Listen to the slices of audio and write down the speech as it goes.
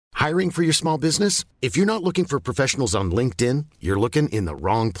Hiring for your small business? If you're not looking for professionals on LinkedIn, you're looking in the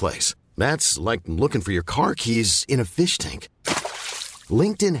wrong place. That's like looking for your car keys in a fish tank.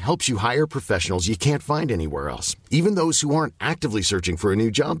 LinkedIn helps you hire professionals you can't find anywhere else, even those who aren't actively searching for a new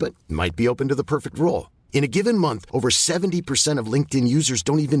job but might be open to the perfect role. In a given month, over 70% of LinkedIn users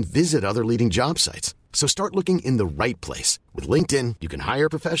don't even visit other leading job sites. So start looking in the right place. With LinkedIn, you can hire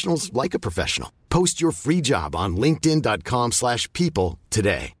professionals like a professional. Post your free job on linkedin.com/people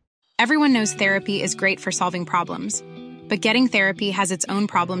today. Everyone knows therapy is great for solving problems, but getting therapy has its own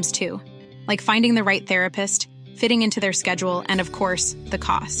problems too, like finding the right therapist, fitting into their schedule, and of course, the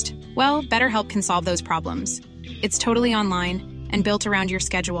cost. Well, BetterHelp can solve those problems. It's totally online and built around your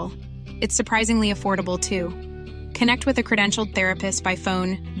schedule. It's surprisingly affordable, too. Connect with a credentialed therapist by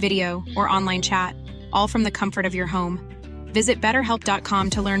phone, video, or online chat, all from the comfort of your home. Visit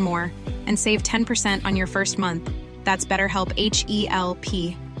BetterHelp.com to learn more and save 10% on your first month. That's BetterHelp,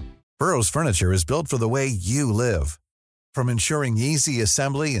 H-E-L-P. Burrow's furniture is built for the way you live. From ensuring easy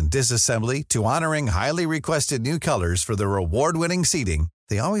assembly and disassembly to honoring highly requested new colors for their award-winning seating,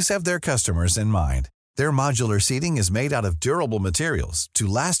 they always have their customers in mind. Their modular seating is made out of durable materials to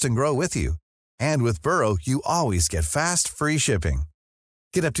last and grow with you. And with Burrow, you always get fast, free shipping.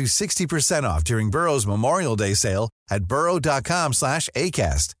 Get up to 60% off during Burrow's Memorial Day sale at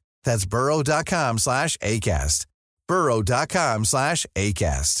burrow.com/ACAST. That's burrow.com/ACAST.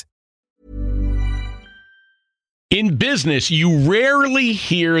 burrow.com/ACAST. In business, you rarely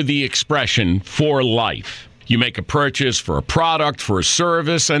hear the expression "for life." You make a purchase for a product, for a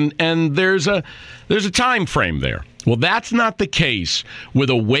service, and there's a time frame there. Well, that's not the case with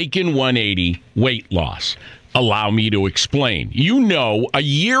Awaken 180 weight loss. Allow me to explain. You know, a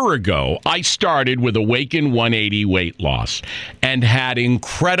year ago, I started with Awaken 180 weight loss and had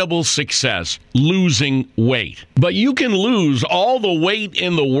incredible success losing weight. But you can lose all the weight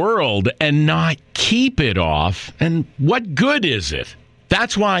in the world and not keep it off. And what good is it?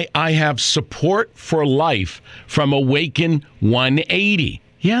 That's why I have support for life from Awaken 180.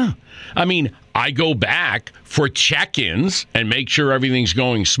 Yeah. I mean, I go back for check-ins and make sure everything's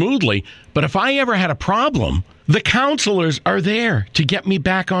going smoothly. But if I ever had a problem, the counselors are there to get me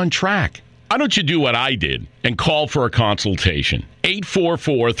back on track. Why don't you do what I did and call for a consultation?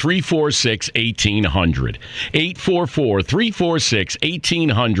 844-346-1800.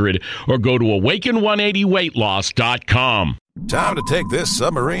 844-346-1800 or go to awaken180weightloss.com. Time to take this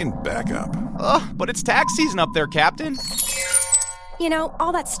submarine back up. But it's tax season up there, Captain. You know,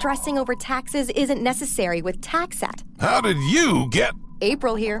 all that stressing over taxes isn't necessary with TaxAct. How did you get...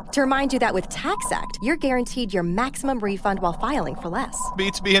 April here to remind you that with TaxAct, you're guaranteed your maximum refund while filing for less.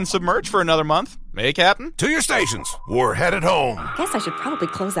 Beats being submerged for another month. Hey, Captain? To your stations. We're headed home. Guess I should probably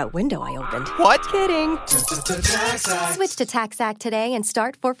close that window I opened. What? Kidding. Switch to TaxAct today and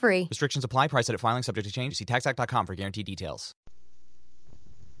start for free. Restrictions apply. Price at filing subject to change. See taxact.com for guaranteed details.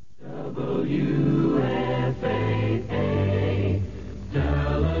 WFAA,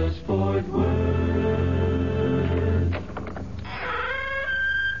 Dallas Fort Worth.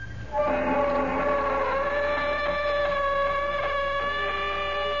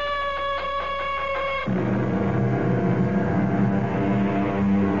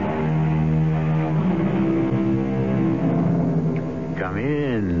 Come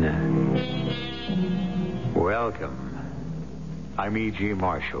in. Welcome. I'm E.G.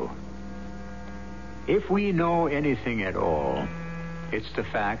 Marshall. If we know anything at all, it's the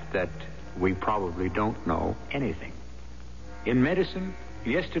fact that we probably don't know anything. In medicine,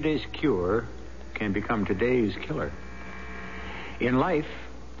 yesterday's cure can become today's killer. In life,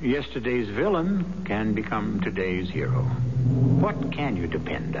 yesterday's villain can become today's hero. What can you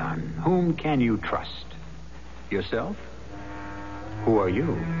depend on? Whom can you trust? Yourself? Who are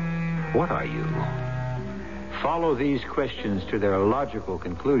you? What are you? Follow these questions to their logical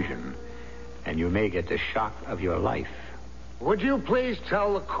conclusion, and you may get the shock of your life. Would you please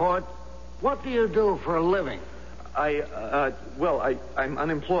tell the court, what do you do for a living? I'm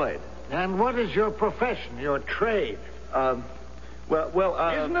unemployed. And what is your profession, your trade?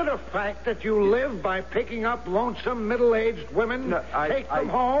 Isn't it a fact that you live by picking up lonesome middle-aged women, take them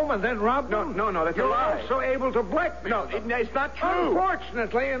home, and then rob them? No, that's a lie. You're also able to blackmail them. No, it's not true.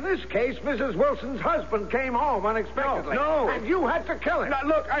 Unfortunately, in this case, Mrs. Wilson's husband came home unexpectedly. No. And you had to kill him. Now,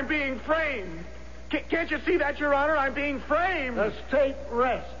 look, I'm being framed. Can't you see that, Your Honor? I'm being framed. The state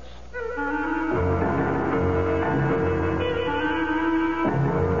rests.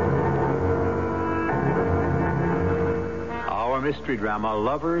 Our mystery drama,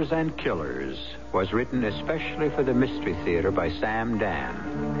 Lovers and Killers, was written especially for the Mystery Theater by Sam Dan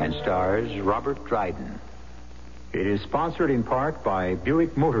and stars Robert Dryden. It is sponsored in part by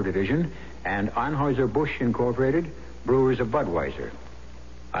Buick Motor Division and Anheuser-Busch Incorporated, brewers of Budweiser.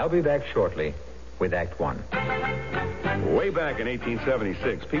 I'll be back shortly with Act One. Way back in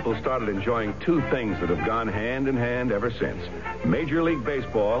 1876, people started enjoying two things that have gone hand in hand ever since: Major League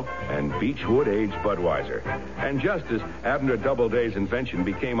Baseball and Beechwood aged Budweiser. And just as Abner Doubleday's invention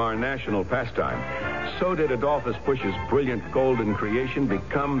became our national pastime, so did Adolphus Busch's brilliant golden creation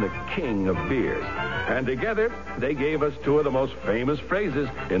become the king of beers. And together, they gave us two of the most famous phrases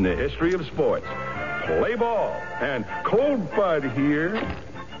in the history of sports: play ball and cold bud here.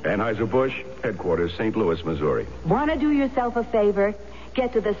 Anheuser-Busch, headquarters, St. Louis, Missouri. Want to do yourself a favor?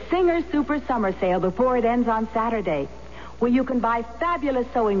 Get to the Singer Super Summer Sale before it ends on Saturday, where you can buy fabulous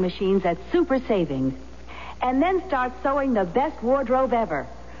sewing machines at super savings. And then start sewing the best wardrobe ever.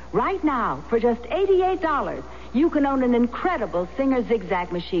 Right now, for just $88, you can own an incredible Singer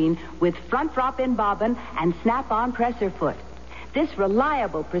zigzag machine with front drop-in bobbin and snap-on presser foot. This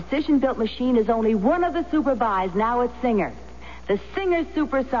reliable, precision-built machine is only one of the super buys now at Singer. The Singer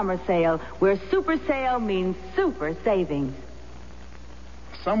Super Summer Sale, where super sale means super savings.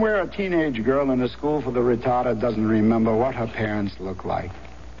 Somewhere a teenage girl in a school for the retarded doesn't remember what her parents look like.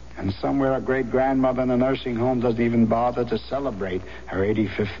 And somewhere a great-grandmother in a nursing home doesn't even bother to celebrate her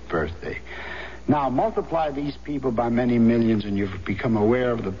 85th birthday. Now, multiply these people by many millions and you've become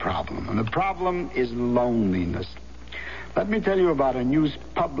aware of the problem. And the problem is loneliness. Let me tell you about a new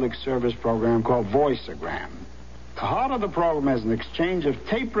public service program called Voiceogram. The heart of the program is an exchange of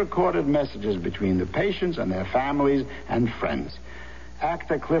tape-recorded messages between the patients and their families and friends.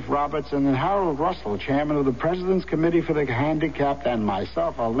 Actor Cliff Robertson and Harold Russell, chairman of the President's Committee for the Handicapped, and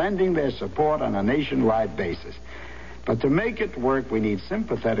myself are lending their support on a nationwide basis. But to make it work, we need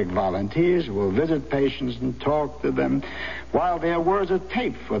sympathetic volunteers who will visit patients and talk to them while their words are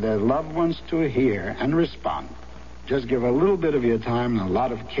taped for their loved ones to hear and respond. Just give a little bit of your time and a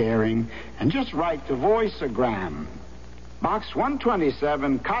lot of caring, and just write to Voiceogram. Box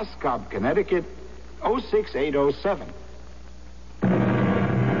 127, Coscob, Connecticut, 06807.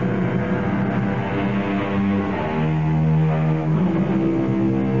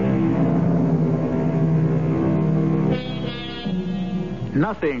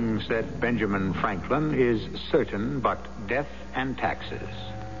 Nothing, said Benjamin Franklin, is certain but death and taxes.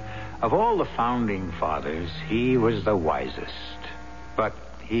 Of all the founding fathers, he was the wisest. But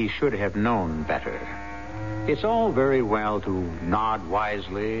he should have known better. It's all very well to nod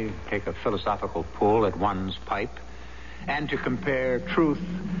wisely, take a philosophical pull at one's pipe, and to compare truth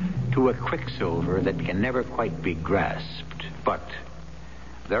to a quicksilver that can never quite be grasped. But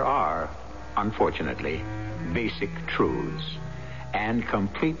there are, unfortunately, basic truths and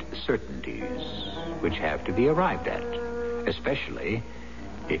complete certainties which have to be arrived at, especially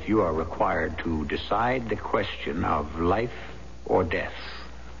if you are required to decide the question of life or death.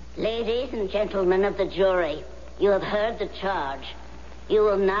 Ladies and gentlemen of the jury, you have heard the charge. You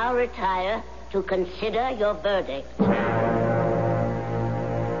will now retire to consider your verdict.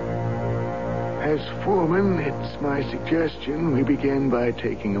 As foreman, it's my suggestion we begin by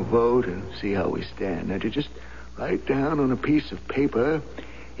taking a vote and see how we stand. Now, to just write down on a piece of paper,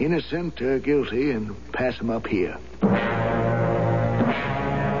 innocent or guilty, and pass them up here.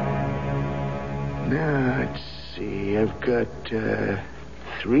 Now, let's see. I've got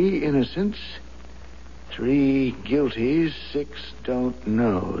 3 innocents, 3 guilties, 6 don't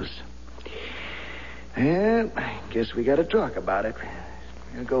knows. Well, I guess we got to talk about it.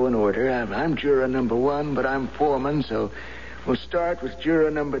 We'll go in order. I'm juror number 1, but I'm foreman, so we'll start with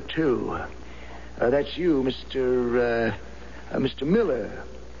juror number 2. That's you, Mr. Miller.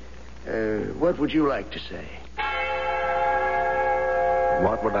 What would you like to say?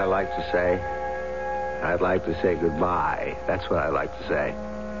 What would I like to say? I'd like to say goodbye. That's what I'd like to say.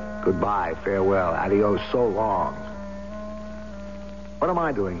 Goodbye, farewell, adios, so long. What am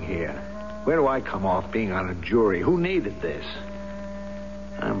I doing here? Where do I come off being on a jury? Who needed this?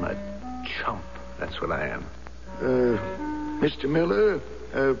 I'm a chump. That's what I am. Mr. Miller,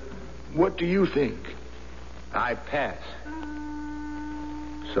 what do you think? I pass.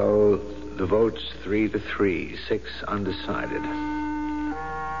 So the vote's 3-3, 6 undecided.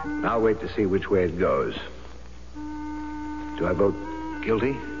 I'll wait to see which way it goes. Do I vote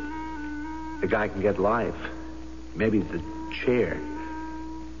guilty? The guy can get life. Maybe the chair.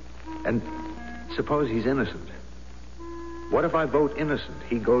 And suppose he's innocent. What if I vote innocent?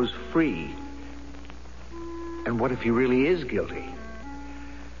 He goes free. And what if he really is guilty?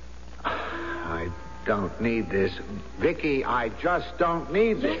 I'd don't need this. Vicky, I just don't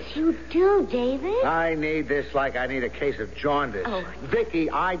need this. Yes, you do, David. I need this like I need a case of jaundice. Oh. Vicky,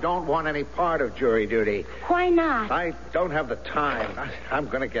 I don't want any part of jury duty. Why not? I don't have the time. I'm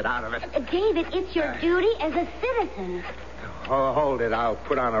going to get out of it. David, it's your duty as a citizen. Oh, hold it. I'll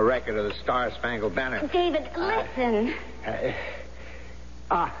put on a record of the Star-Spangled Banner. David, listen.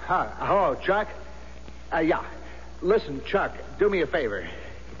 Hello, Chuck. Yeah. Listen, Chuck, do me a favor.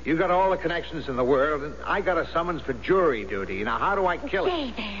 You got all the connections in the world, and I got a summons for jury duty. Now, how do I kill it?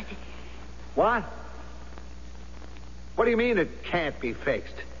 David. What? What do you mean it can't be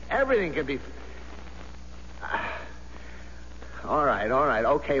fixed? Everything can be... All right.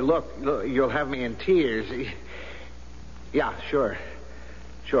 Okay, look, you'll have me in tears. Yeah, sure.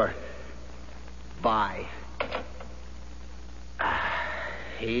 Bye.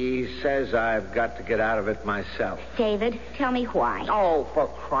 He says I've got to get out of it myself. David, tell me why. Oh, for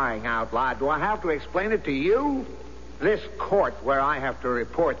crying out loud. Do I have to explain it to you? This court where I have to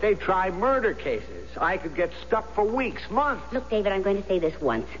report, they try murder cases. I could get stuck for weeks, months. Look, David, I'm going to say this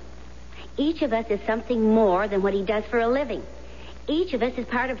once. Each of us is something more than what he does for a living. Each of us is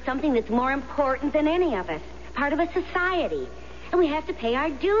part of something that's more important than any of us. Part of a society. And we have to pay our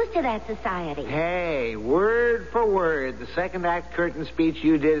dues to that society. Hey, word for word, the second act curtain speech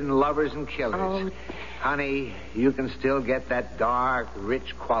you did in Lovers and Killers. Oh. Honey, you can still get that dark,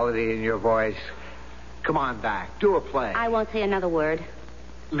 rich quality in your voice. Come on back. Do a play. I won't say another word.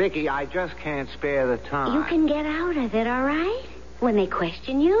 Vicky, I just can't spare the time. You can get out of it, all right? When they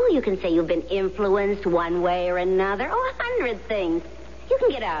question you, you can say you've been influenced one way or another. 100 things. You can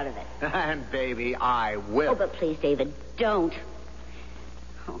get out of it. And, baby, I will. Oh, but please, David, don't.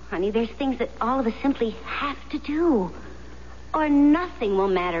 Oh, honey, there's things that all of us simply have to do. Or nothing will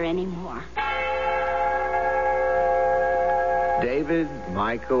matter anymore. David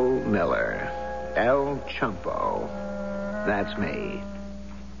Michael Miller, El Chumpo. That's me.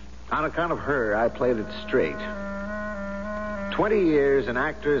 On account of her, I played it straight. 20 years an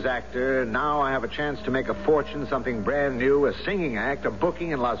actor's actor. Now I have a chance to make a fortune, something brand new, a singing act, a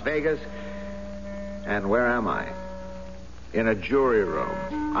booking in Las Vegas. And where am I? In a jury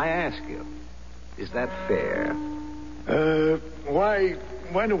room. I ask you, is that fair? Why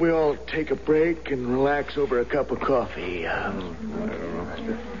don't we all take a break and relax over a cup of coffee?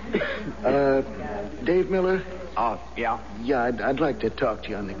 Dave Miller? Yeah? Yeah, I'd like to talk to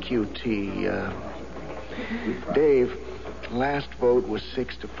you on the QT. Dave, last vote was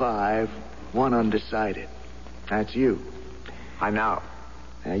 6-5, one undecided. That's you. I know.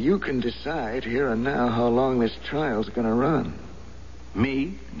 Now, you can decide here and now how long this trial's going to run.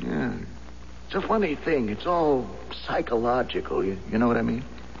 Me? Yeah. It's a funny thing. It's all psychological. You know what I mean?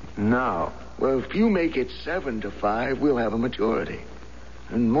 No. Well, if you make it 7-5, we'll have a majority.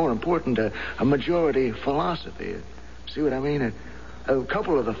 And more important, a majority philosophy. See what I mean? A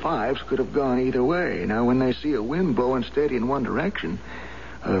couple of the fives could have gone either way. Now, when they see a wind blowing steady in one direction,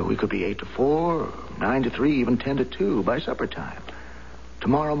 we could be 8-4, 9-3, even 10-2 by supper time.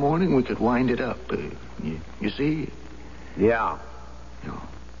 Tomorrow morning, we could wind it up. You see? Yeah.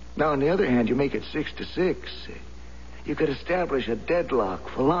 Now, on the other hand, you make it 6-6. You could establish a deadlock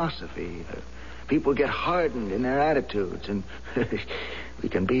philosophy. People get hardened in their attitudes, and we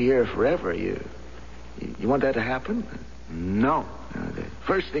can be here forever. You want that to happen? No. The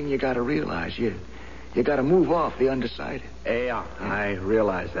first thing you got to realize, you got to move off the undecided. Yeah, I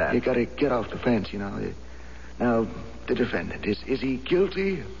realize that. You got to get off the fence, Now, the defendant, is he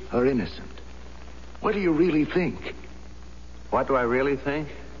guilty or innocent? What do you really think? What do I really think?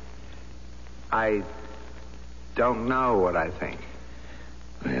 I don't know what I think.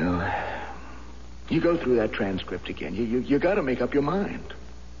 Well, you go through that transcript again. You got to make up your mind.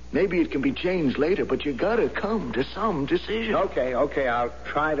 Maybe it can be changed later, but you got to come to some decision. Okay. I'll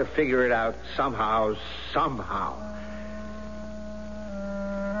try to figure it out somehow.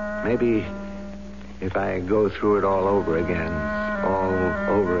 Maybe if I go through it all over again.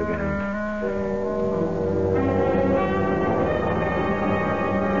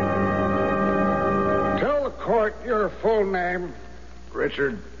 Tell the court your full name.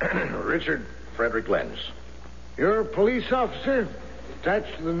 Richard Frederick Lenz. You're a police officer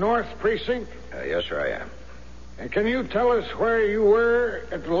attached to the North Precinct? Yes, sir, I am. And can you tell us where you were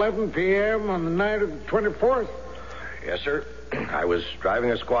at 11 p.m. on the night of the 24th? Yes, sir. I was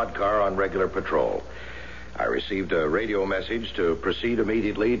driving a squad car on regular patrol. I received a radio message to proceed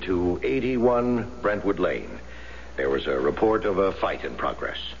immediately to 81 Brentwood Lane. There was a report of a fight in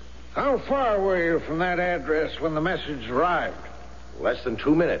progress. How far were you from that address when the message arrived? Less than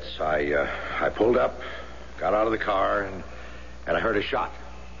 2 minutes. I pulled up, got out of the car, and I heard a shot.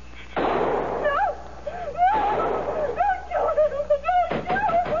 No!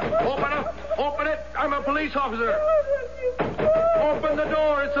 I'm a police officer. Open the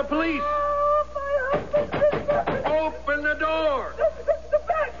door. It's the police. Open the door. The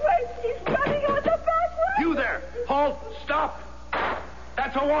back way. He's running out the back way. You there. Halt. Stop.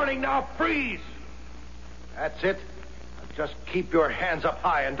 That's a warning. Now freeze. That's it. Just keep your hands up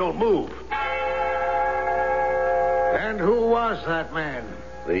high and don't move. And who was that man?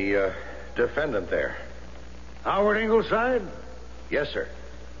 The defendant there. Howard Ingleside? Yes, sir.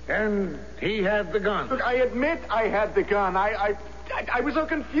 And he had the gun. Look, I admit I had the gun. I was so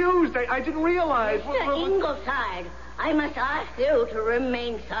confused. I didn't realize. Mr. Ingleside, I must ask you to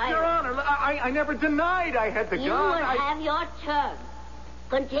remain silent. Your Honor, I never denied I had the gun. You will have your turn.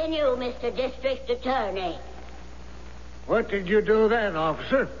 Continue, Mr. District Attorney. What did you do then,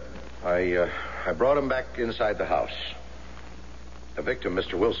 officer? I brought him back inside the house. The victim,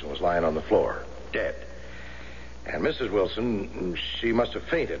 Mr. Wilson, was lying on the floor, dead. And Mrs. Wilson, she must have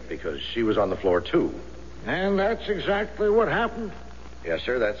fainted because she was on the floor, too. And that's exactly what happened? Yes,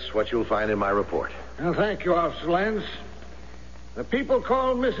 sir. That's what you'll find in my report. Well, thank you, Officer Lance. The people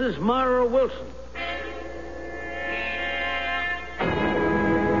called Mrs. Myra Wilson.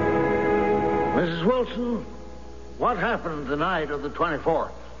 Mrs. Wilson, what happened the night of the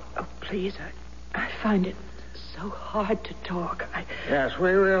 24th? Oh, please, I find it so hard to talk. Yes,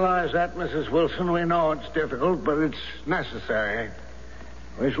 we realize that, Mrs. Wilson. We know it's difficult, but it's necessary.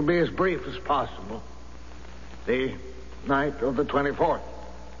 We shall be as brief as possible. The night of the 24th.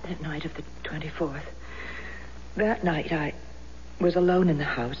 That night of the 24th. That night I was alone in the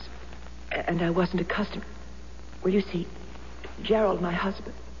house, and I wasn't accustomed. Well, you see, Gerald, my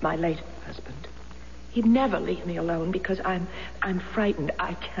husband, my late husband, he'd never leave me alone because I'm frightened.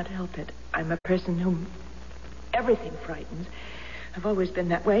 I can't help it. I'm a person whom everything frightens. I've always been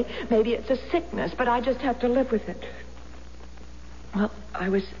that way. Maybe it's a sickness, but I just have to live with it. Well, I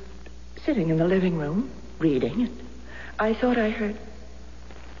was sitting in the living room, reading, and I thought I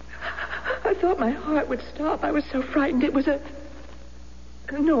thought my heart would stop. I was so frightened. It was a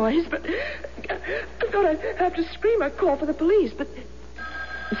noise, but I thought I'd have to scream or call for the police, but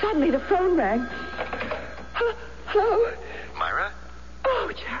suddenly the phone rang. Hello? Myra?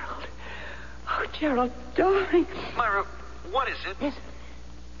 Oh, Gerald. Oh, Gerald, darling. Myra, what is it?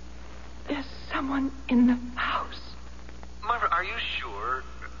 There's someone in the house. Myra, are you sure?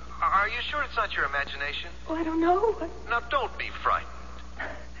 Are you sure it's not your imagination? Oh, I don't know. Now, don't be frightened.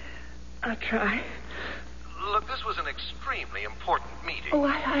 I'll try. Look, this was an extremely important meeting. Oh,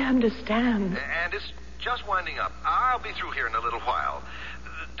 I understand. And it's just winding up. I'll be through here in a little while.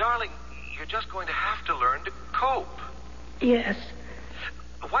 Darling, you're just going to have to learn to cope. Yes.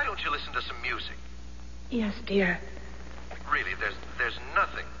 Why don't you listen to some music? Yes, dear. Really, there's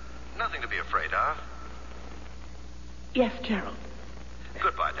nothing to be afraid of. Yes, Gerald.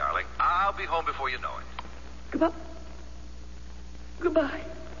 Goodbye, darling. I'll be home before you know it. Goodbye. Goodbye.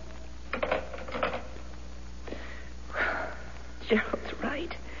 Gerald's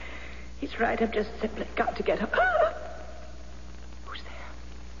right. He's right. I've just simply got to get up. Ah! Who's there?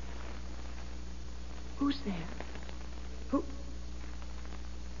 Who's there? Who?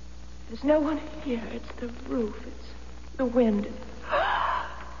 There's no one here. It's the roof. It's the wind.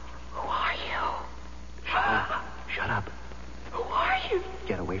 Who are you? Shut up. Shut up. Who are you?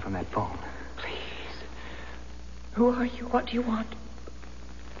 Get away from that phone. Please. Who are you? What do you want?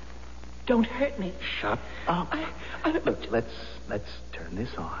 Don't hurt me. Shut up. Look, let's turn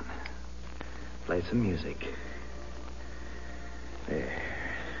this on. Play some music.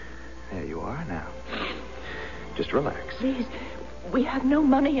 There you are now. Just relax. Please, we have no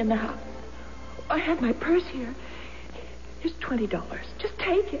money in the house. I have my purse here. Here's $20. Just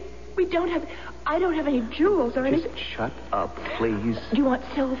take it. I don't have any jewels or anything. Just shut up, please. Do you want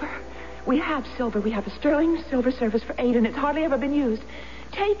silver? We have silver. We have a sterling silver service for 8, and it's hardly ever been used.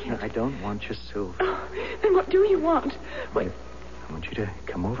 Take it. I don't want your silver. Oh, then what do you want? Wait. I want you to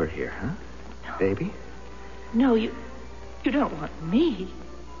come over here, huh? No. Baby? No, you don't want me.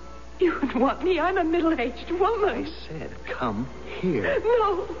 You would want me. I'm a middle-aged woman. I said come here.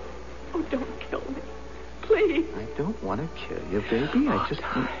 No. Oh, don't kill me. Please. I don't want to kill you, baby.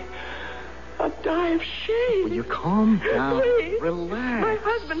 I'll die of shame. Will you calm down? Please. Relax. My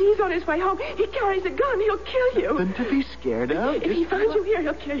husband, he's on his way home. He carries a gun. He'll kill you. Nothing to be scared of. If he finds you here,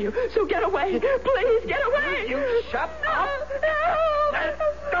 he'll kill you. So get away. Please, get away. You shut up. No. Let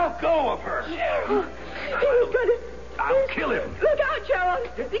go of her. Gerald. He's going to... I'll kill him. Look out, Gerald.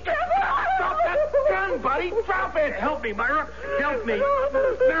 Be careful. Stop that gun, buddy. Drop it. Help me, Myra. Help me.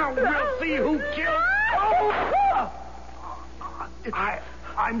 Now we'll see who killed... Oh!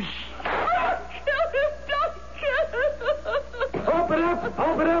 I'm... Don't kill him. Open up.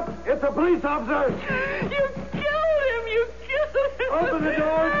 Open up! It's a police officer! You killed him! You killed him! Open the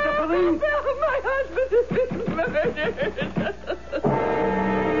door! It's the police! Bill, my husband has been murdered!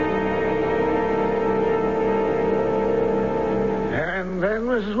 And then,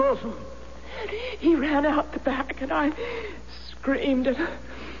 Mrs. Wilson? He ran out the back, and I screamed, and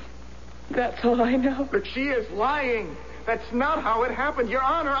that's all I know. But she is lying. That's not how it happened. Your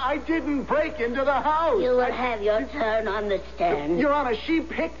Honor, I didn't break into the house. You will have your turn on the stand. Your Honor, she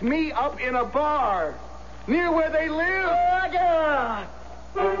picked me up in a bar near where they live. Order!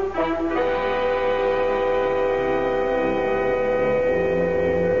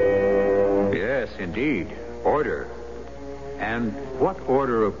 Yes, indeed. Order. And what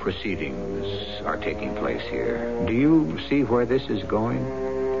order of proceedings are taking place here? Do you see where this is going?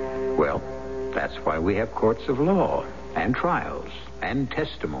 Well, that's why we have courts of law and trials and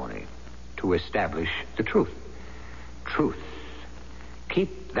testimony to establish the truth. Truth.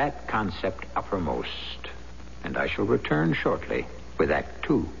 Keep that concept uppermost, and I shall return shortly with Act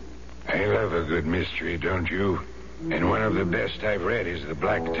 2. I love a good mystery, don't you? And one of the best I've read is The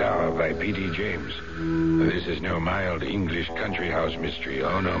Black Tower by P.T. James. This is no mild English country house mystery.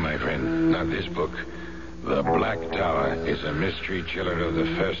 Oh, no, my friend, not this book. The Black Tower is a mystery chiller of the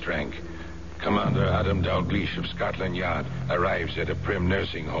first rank. Commander Adam Dalgleish of Scotland Yard arrives at a prim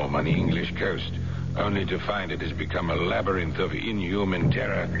nursing home on the English coast, only to find it has become a labyrinth of inhuman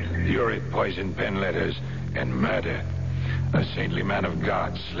terror, lurid poison pen letters, and murder. A saintly man of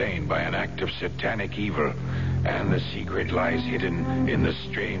God slain by an act of satanic evil, and the secret lies hidden in the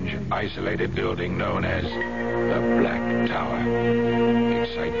strange, isolated building known as the Black Tower.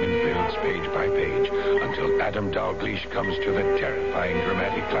 Excitement builds page by page until Adam Dalgleish comes to the terrifying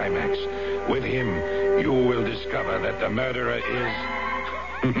dramatic climax. With him, you will discover that the murderer is...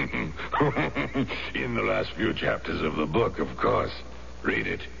 in the last few chapters of the book, of course. Read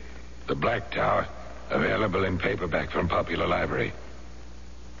it. The Black Tower, available in paperback from Popular Library.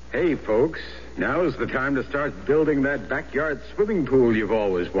 Hey, folks, now's the time to start building that backyard swimming pool you've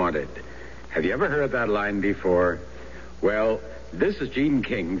always wanted. Have you ever heard that line before? Well, this is Gene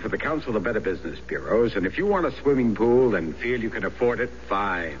King for the Council of Better Business Bureaus, and if you want a swimming pool and feel you can afford it,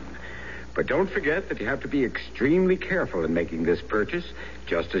 fine. But don't forget that you have to be extremely careful in making this purchase,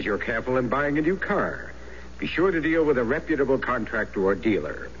 just as you're careful in buying a new car. Be sure to deal with a reputable contractor or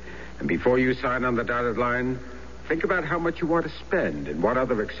dealer. And before you sign on the dotted line, think about how much you want to spend and what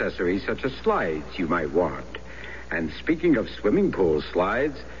other accessories, such as slides, you might want. And speaking of swimming pool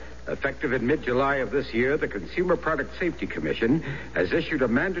slides, effective in mid-July of this year, the Consumer Product Safety Commission has issued a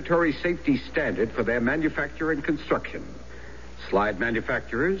mandatory safety standard for their manufacture and construction. Slide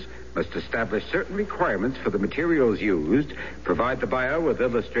manufacturers must establish certain requirements for the materials used, provide the buyer with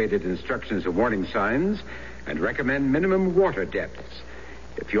illustrated instructions and warning signs, and recommend minimum water depths.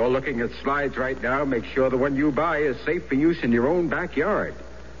 If you're looking at slides right now, make sure the one you buy is safe for use in your own backyard.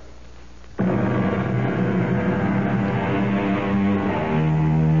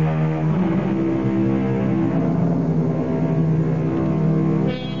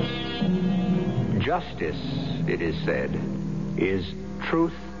 Justice, it is said, is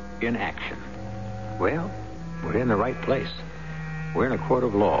truth in action. Well, we're in the right place. We're in a court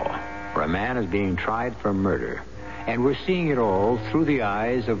of law where a man is being tried for murder. And we're seeing it all through the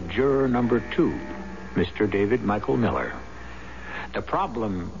eyes of juror number 2, Mr. David Michael Miller. The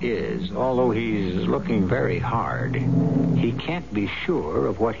problem is, although he's looking very hard, he can't be sure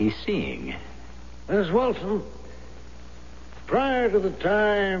of what he's seeing. Miss Wilson, prior to the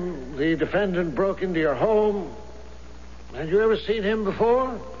time the defendant broke into your home, had you ever seen him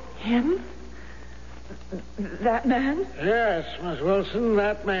before? Him? That man? Yes, Miss Wilson,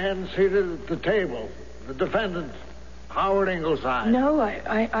 that man seated at the table. The defendant, Howard Ingleside. No,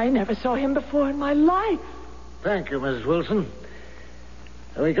 I never saw him before in my life. Thank you, Mrs. Wilson.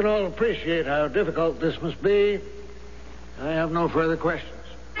 We can all appreciate how difficult this must be. I have no further questions.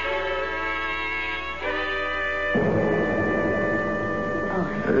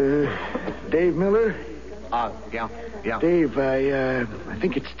 Dave Miller? Yeah. Dave, I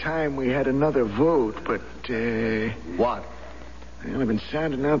think it's time we had another vote, but, What? Well, I've been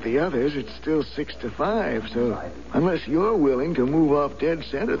sounding out the others. It's still 6-5, so unless you're willing to move off dead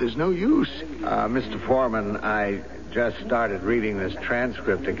center, there's no use. Mr. Foreman, I just started reading this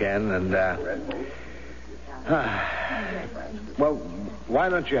transcript again, and, well, why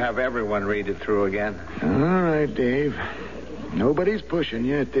don't you have everyone read it through again? All right, Dave. Nobody's pushing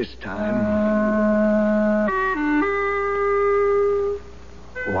you at this time.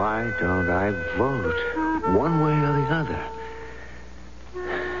 Why don't I vote one way or the other?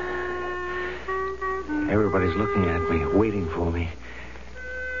 Everybody's looking at me, waiting for me.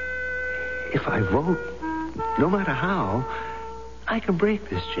 if I vote, no matter how, I can break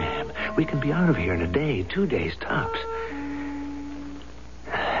this jam. We can be out of here in a day, 2 days tops.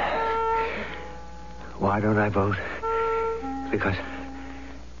 Why don't I vote? Because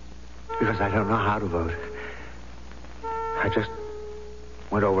I don't know how to vote. I just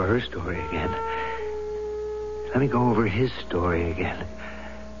went over her story again. Let me go over his story again.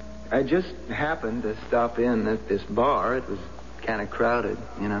 I just happened to stop in at this bar. It was kind of crowded,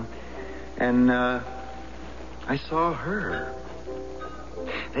 you know. And I saw her.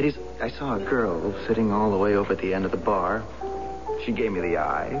 That is, I saw a girl sitting all the way over at the end of the bar. She gave me the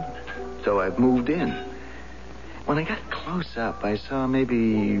eye, so I moved in. When I got close up, I saw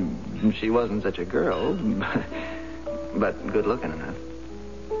maybe she wasn't such a girl, but good looking enough.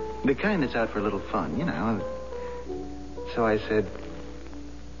 The kind that's out for a little fun, you know. So I said,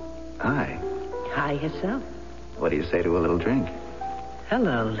 hi. Hi yourself. What do you say to a little drink?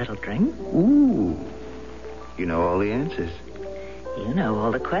 Hello, little drink. Ooh. You know all the answers. You know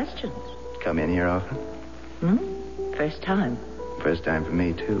all the questions. Come in here often? First time. First time for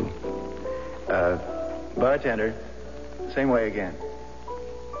me, too. Bartender, same way again.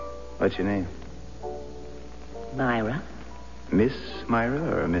 What's your name? Myra. Miss Myra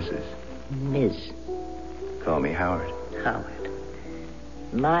or Mrs.? Ms. Call me Howard. Howard.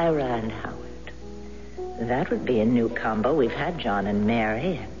 Myra and Howard. That would be a new combo. We've had John and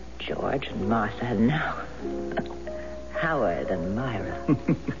Mary and George and Martha, and now Howard and Myra.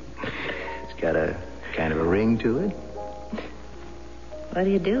 It's got a kind of a ring to it. What do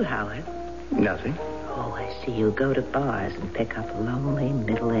you do, Howard? Nothing. Oh, I see. You go to bars and pick up lonely,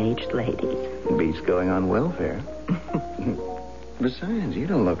 middle-aged ladies. Beats going on welfare. Besides, you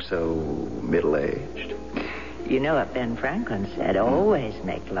don't look so middle-aged. You know what Ben Franklin said? Always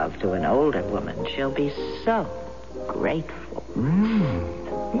make love to an older woman. She'll be so grateful.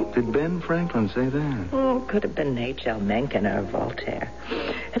 Did Ben Franklin say that? Oh, could have been H.L. Mencken or Voltaire.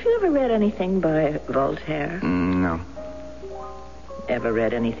 Have you ever read anything by Voltaire? No. Ever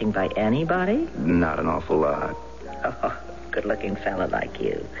read anything by anybody? Not an awful lot. Oh, good-looking fella like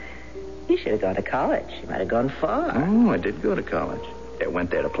you. You should have gone to college. You might have gone far. Oh, I did go to college. I went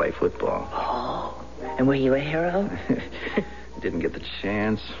there to play football. Oh, and were you a hero? Didn't get the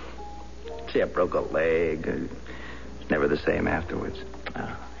chance. See, I broke a leg. Never the same afterwards.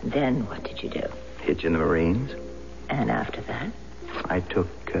 Oh, and then what did you do? Hitch in the Marines. And after that? I took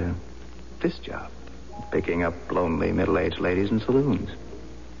this job. Picking up lonely middle-aged ladies in saloons.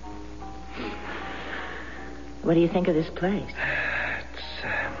 What do you think of this place?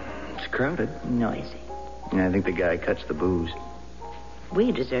 It's crowded. Noisy. I think the guy cuts the booze.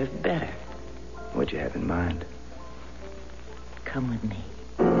 We deserve better. What'd you have in mind? Come with me.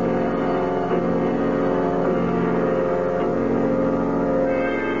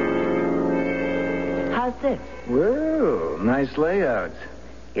 How's this? Whoa, nice layout.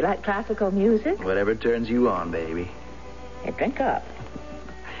 You like classical music? Whatever turns you on, baby. Hey, drink up.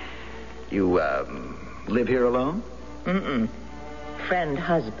 You, live here alone? Mm-mm. Friend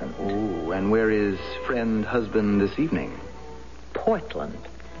husband. Ooh, and where is friend husband this evening? Portland.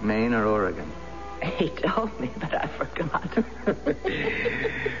 Maine or Oregon? He told me, but I forgot.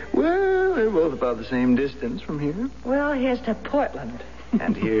 Well, they're both about the same distance from here. Well, here's to Portland.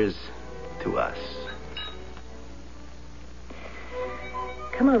 And here's to us.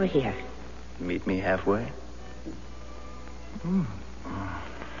 Come over here. Meet me halfway.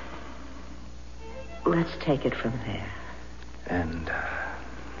 Let's take it from there. And,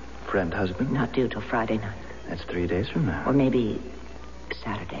 friend husband? Not due till Friday night. That's 3 days from now. Or maybe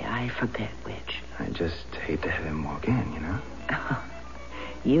Saturday. I forget which. I just hate to have him walk in, you know? Oh,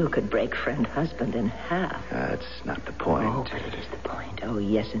 you could break friend husband in half. That's not the point. Oh, but it is the point. Oh,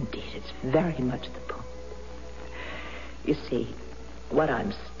 yes, indeed. It's very much the point. You see, what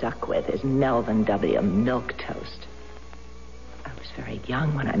I'm stuck with is Melvin W. Milquetoast. I was very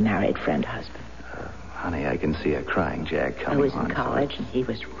young when I married friend husband. Honey, I can see a crying Jack coming on. I was in college, and he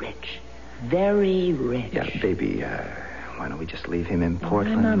was rich. Very rich. Yeah, baby, why don't we just leave him in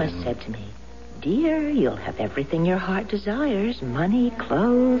Portland? My mama said to me, dear, you'll have everything your heart desires. Money,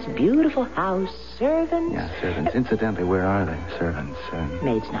 clothes, beautiful house, servants. Yeah, servants. Incidentally, where are they, servants?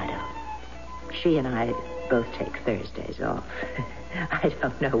 Maid's night out. She and I both take Thursdays off. I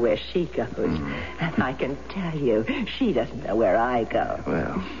don't know where she goes. And I can tell you, she doesn't know where I go.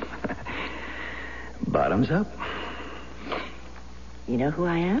 Well, bottoms up. You know who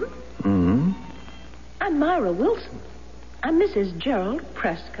I am? Mm-hmm. I'm Myra Wilson. I'm Mrs. Gerald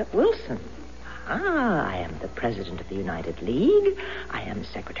Prescott Wilson. I am the president of the United League. I am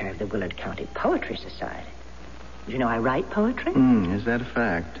secretary of the Willard County Poetry Society. You know, I write poetry. Is that a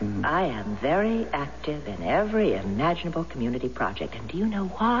fact? I am very active in every imaginable community project. And do you know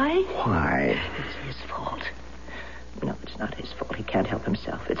why? Why? It's his fault. No, it's not his fault. He can't help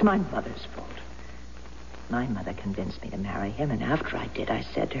himself. It's my mother's fault. My mother convinced me to marry him, and after I did, I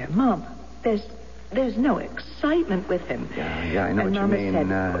said to her, Mom, there's no excitement with him. Yeah, I know and what Mama you mean.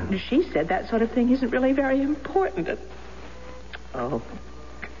 Said, she said that sort of thing isn't really very important. Oh,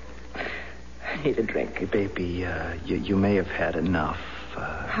 I need a drink. Hey, baby, you may have had enough.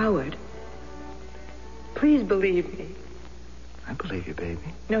 Howard, please believe me. I believe you, baby.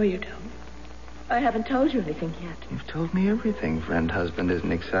 No, you don't. I haven't told you anything yet. You've told me everything. Friend, husband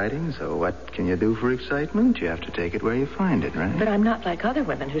isn't exciting, so what can you do for excitement? You have to take it where you find it, right? But I'm not like other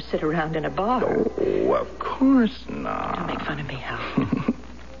women who sit around in a bar. Oh, of course not. Don't make fun of me, Howard.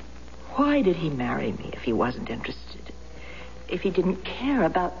 Why did he marry me if he wasn't interested? If he didn't care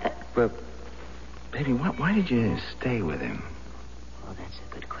about that? Well, baby, why did you stay with him? Oh, that's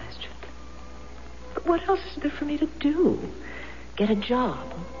a good question. But what else is there for me to do? Get a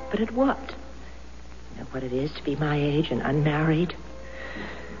job. But at what? Know what it is to be my age and unmarried?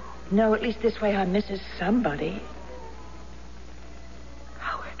 No, at least this way I'm Mrs. Somebody.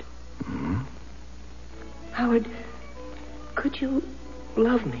 Howard. Howard, could you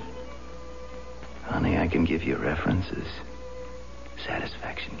love me? Honey, I can give you references.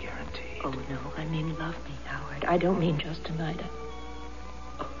 Satisfaction guarantee. Oh, no, I mean love me, Howard. I don't mean just tonight.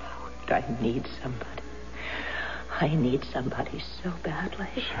 Oh, Howard, I need somebody. I need somebody so badly.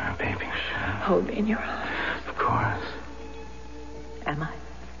 Sure, baby, sure. Hold me in your arms. Of course. Am I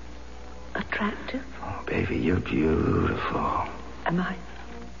attractive? Oh, baby, you're beautiful. Am I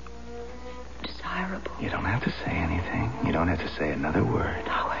desirable? You don't have to say anything. You don't have to say another word.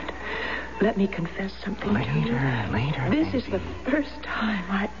 Howard, let me confess something to you. Later, This baby. is the first time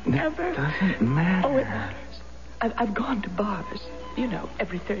I ever... It doesn't matter. Oh, it matters. I've gone to bars, you know,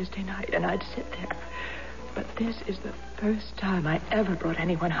 every Thursday night, and I'd sit there. But this is the first time I ever brought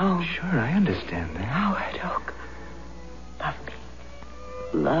anyone home. Sure, I understand that. Howard Oak, love me.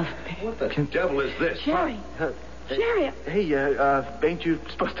 Love me. What the devil is this? Jerry. Jerry. Hey, ain't you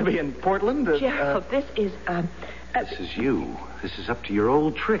supposed to be in Portland? Gerald, this is, This is you. This is up to your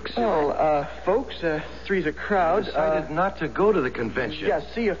old tricks. Oh, folks, three's a crowd. Decided not to go to the convention. Yeah,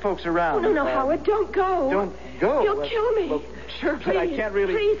 see you folks around. No, Howard, don't go. Don't go. You'll kill me. Well, sure, please, but I can't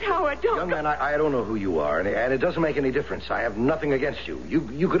really... Please, Howard, don't Young go. man, I don't know who you are, and it doesn't make any difference. I have nothing against you.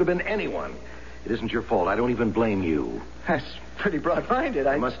 You could have been anyone. It isn't your fault. I don't even blame you. That's pretty broad-minded.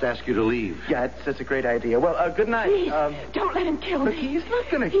 I must ask you to leave. Yeah, that's a great idea. Well, good night. Please, don't let him kill me. He's not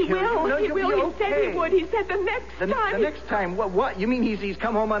going to kill you. No, He you'll will. be He okay. said he would. He said the next time. The next time? What? You mean he's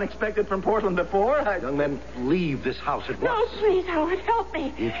come home unexpected from Portland before? Young men, leave this house at once. No, please, Howard, help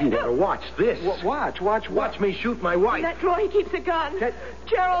me. If you want to watch this. Watch. Watch me shoot my wife. In that drawer, he keeps a gun.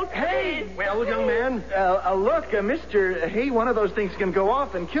 Gerald, Hey! please. Well, young man. Look, mister, hey, one of those things can go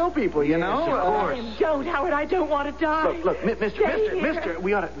off and kill people, you know? Of course. Don't, Howard, I don't want to die. Look, mister,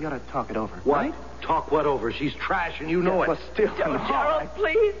 we ought to talk it over. What? Right? Talk what over? She's trash, and you know it. Well, still, Don't, no. Gerald,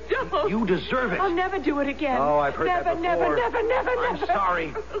 please, don't. You deserve it. I'll never do it again. Oh, I've heard that before. Never. I'm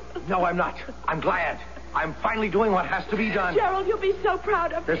sorry. No, I'm not. I'm glad. I'm finally doing what has to be done. Gerald, you'll be so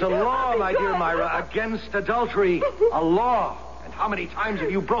proud of me. There's a law, I'll be my dear good. Myra, against adultery. A law. And how many times have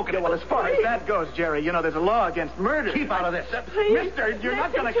you broken it? Well, as far as that goes, Jerry, you know, there's a law against murder. Keep out of this. Please, Mister, you're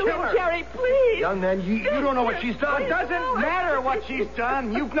not going to listen kill him, her. Jerry, please. Young man, you don't know what she's done. It doesn't matter what she's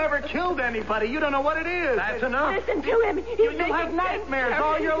done. You've never killed anybody. You don't know what it is. That's enough. Listen to him. You'll have nightmares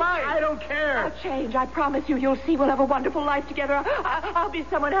all your life. I don't care. I'll change. I promise you. You'll see we'll have a wonderful life together. I'll be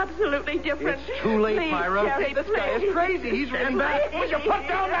someone absolutely different. It's too late, please, Myra. Jerry, This guy is crazy. He's Stand back. Will you put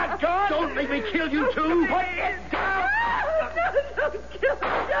down that gun? Don't make me kill you, too. Put it down. Don't kill him.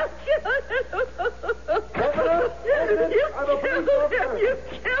 Don't kill him. Open up. You killed him. You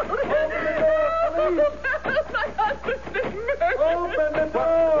killed him. My husband's been murdered. Open the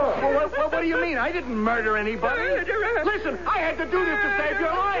door. Well, what do you mean? I didn't murder anybody. Murderer. Listen, I had to do this to save your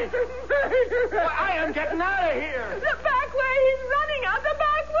life. Murderer. Well, I am getting out of here. The back way. He's running out the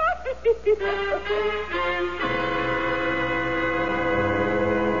back way.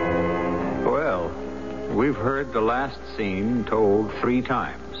 Well, we've heard the last scene told 3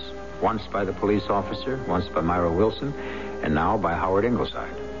 times. Once by the police officer, once by Myra Wilson, and now by Howard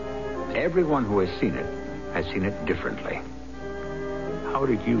Ingleside. Everyone who has seen it differently. How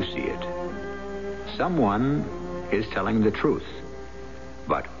did you see it? Someone is telling the truth.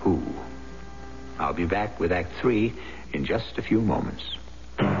 But who? I'll be back with Act 3 in just a few moments.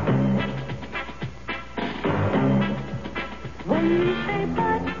 When you say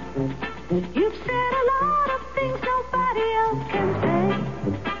but, you've said a lot of things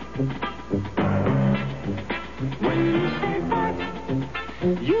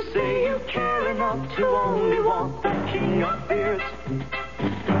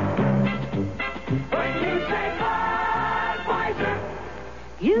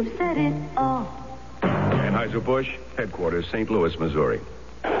You've said it all. Anheuser-Busch, headquarters, St. Louis, Missouri.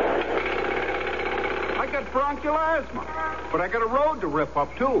 I got bronchial asthma, but I got a road to rip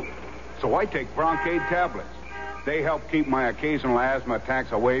up, too. So I take Broncaid tablets. They help keep my occasional asthma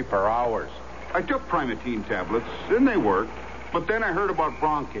attacks away for hours. I took Primatine tablets, and they work. But then I heard about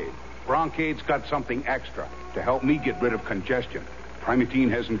Broncaid. Broncaid's got something extra to help me get rid of congestion. Primatine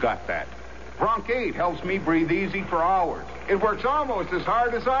hasn't got that. Broncaid helps me breathe easy for hours. It works almost as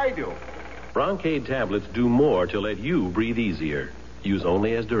hard as I do. Broncaid tablets do more to let you breathe easier. Use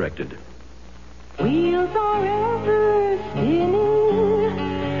only as directed. Wheels are ever spinning.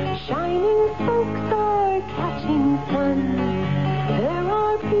 Shining spokes are catching sun. There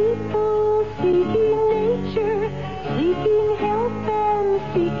are people seeking nature, seeking help and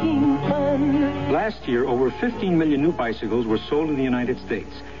seeking fun. Last year, over 15 million new bicycles were sold in the United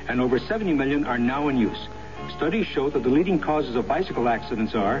States, and over 70 million are now in use. Studies show that the leading causes of bicycle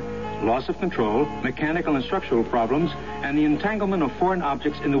accidents are loss of control, mechanical and structural problems, and the entanglement of foreign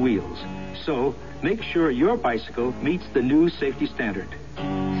objects in the wheels. So, make sure your bicycle meets the new safety standard.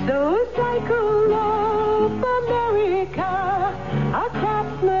 So cycle of America, a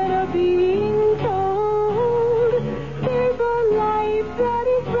craftsman of being told. There's a life that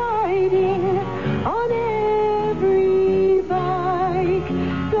is riding on every bike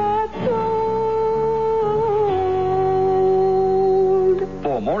that's sold.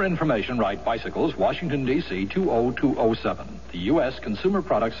 For more information, write Bicycles, Washington, D.C. 20207, the U.S. Consumer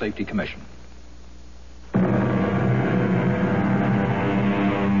Product Safety Commission.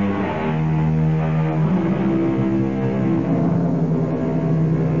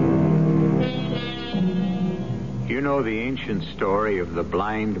 You know the ancient story of the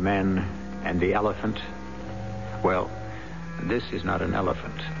blind men and the elephant? Well, this is not an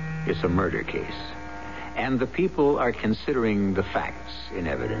elephant. It's a murder case. And the people are considering the facts in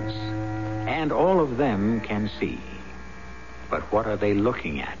evidence. And all of them can see. But what are they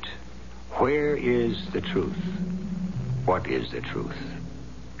looking at? Where is the truth? What is the truth?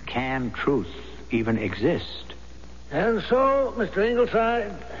 Can truth even exist? And so, Mr.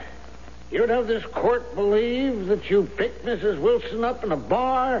 Ingleside, you'd have this court believe that you picked Mrs. Wilson up in a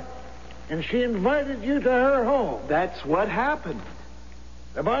bar and she invited you to her home. That's what happened.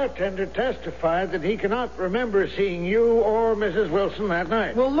 The bartender testified that he cannot remember seeing you or Mrs. Wilson that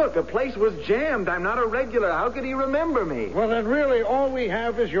night. Well, look, the place was jammed. I'm not a regular. How could he remember me? Well, then really all we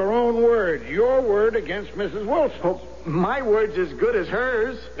have is your own word. Your word against Mrs. Wilson. Well, my word's as good as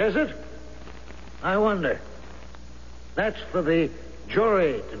hers. Is it? I wonder. That's for the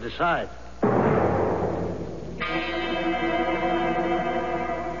jury to decide.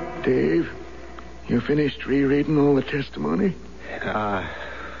 Dave, you finished rereading all the testimony?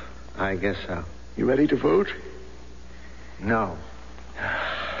 I guess so. You ready to vote? No.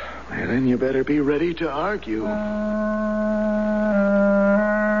 Well, then you better be ready to argue.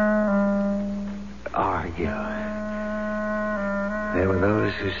 Argue. There were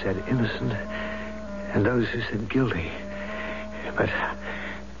those who said innocent and those who said guilty. But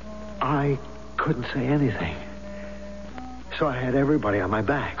I couldn't say anything. So I had everybody on my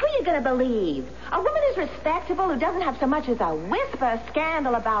back. Who are you going to believe? A woman who's respectable, who doesn't have so much as a whisper of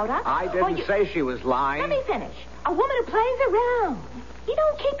scandal about her? I didn't say she was lying. Let me finish. A woman who plays around. You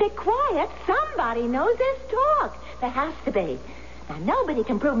don't keep it quiet. Somebody knows there's talk. There has to be. Now, nobody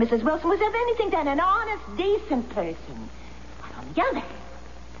can prove Mrs. Wilson was ever anything than an honest, decent person. But on the other hand,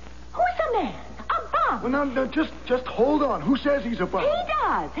 who's a man? A bum. Well, no, just hold on. Who says he's a bum? He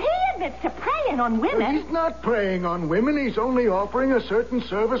does. He admits to preying on women. Well, he's not preying on women. He's only offering a certain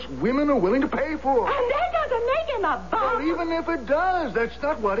service women are willing to pay for. And that doesn't make him a bum. Well, even if it does, that's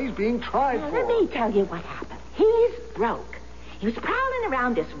not what he's being tried now, for. Let me tell you what happened. He's broke. He was prowling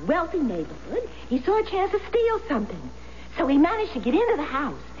around this wealthy neighborhood. He saw a chance to steal something. So he managed to get into the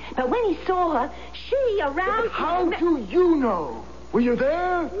house. But when he saw her, she aroused him. How do you know? Were you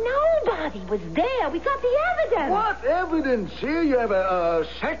there? Nobody was there. We got the evidence. What evidence? Here you have a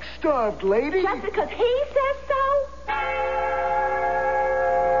sex-starved lady? Just because he says so?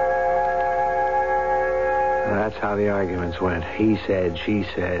 That's how the arguments went. He said, she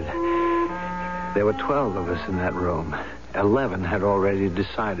said. There were 12 of us in that room. 11 had already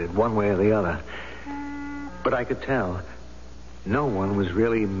decided one way or the other. But I could tell no one was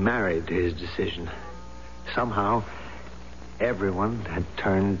really married to his decision. Somehow, everyone had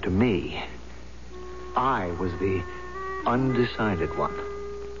turned to me. I was the undecided one.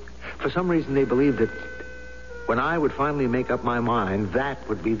 For some reason, they believed that when I would finally make up my mind, that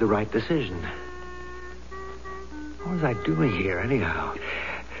would be the right decision. What was I doing here, anyhow?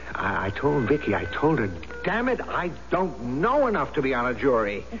 I told Vicky, I told her, damn it, I don't know enough to be on a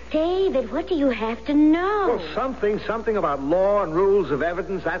jury. David, what do you have to know? Well, something about law and rules of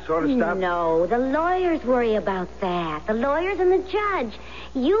evidence, that sort of stuff. No, the lawyers worry about that. The lawyers and the judge.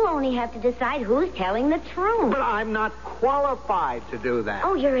 You only have to decide who's telling the truth. But I'm not qualified to do that.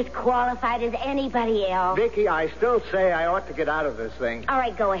 Oh, you're as qualified as anybody else. Vicky, I still say I ought to get out of this thing. All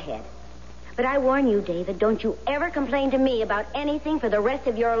right, go ahead. But I warn you, David, don't you ever complain to me about anything for the rest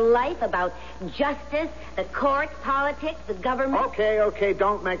of your life, about justice, the courts, politics, the government. Okay,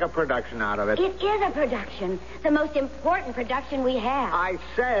 don't make a production out of it. It is a production. The most important production we have. I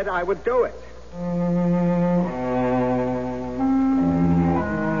said I would do it.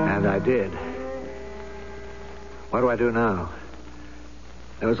 And I did. What do I do now?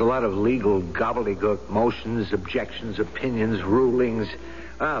 There was a lot of legal gobbledygook, motions, objections, opinions, rulings.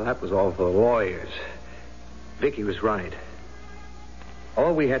 Well, that was all for the lawyers. Vicky was right.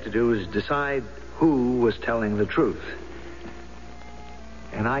 All we had to do was decide who was telling the truth.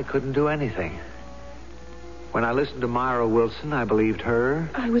 And I couldn't do anything. When I listened to Myra Wilson, I believed her.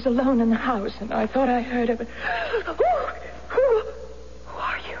 I was alone in the house, and I thought I heard a... Who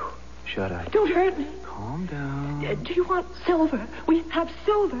are you? Shut up. Don't hurt me. Calm down. Do you want silver? We have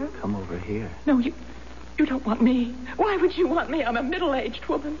silver. Come over here. No, you don't want me. Why would you want me? I'm a middle-aged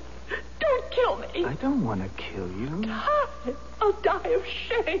woman. Don't kill me. I don't want to kill you. Die. I'll die of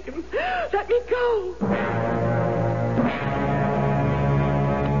shame. Let me go.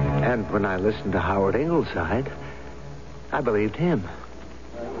 And when I listened to Howard Ingleside, I believed him.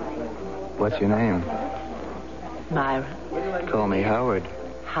 What's your name? Myra. Call me Howard.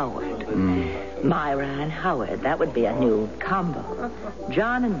 Howard. Myra and Howard. That would be a new combo.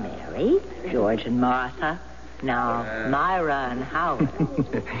 John and Mary. George and Martha. Now, Myra and Howard.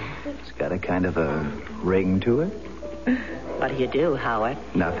 It's got a kind of a ring to it. What do you do, Howard?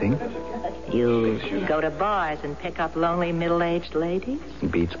 Nothing. You go to bars and pick up lonely middle-aged ladies?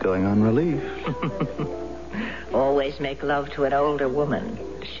 Beats going on relief. Always make love to an older woman.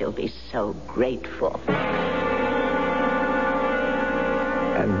 She'll be so grateful.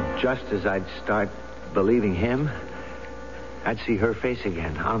 And just as I'd start believing him, I'd see her face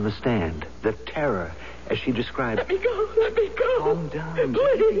again on the stand. The terror, as she described. Let me go. Let me go. Calm down.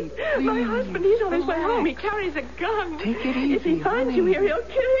 Please. My husband, he's on his way home. He carries a gun. Take it easy. If he finds you here, he'll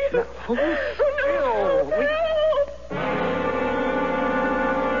kill you. Now, hold still. No.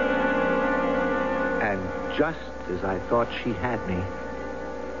 And just as I thought she had me,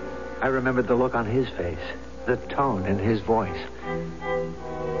 I remembered the look on his face, the tone in his voice.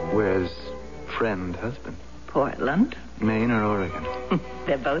 Where's friend husband? Portland. Maine or Oregon?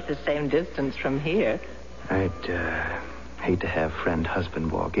 They're both the same distance from here. I'd hate to have friend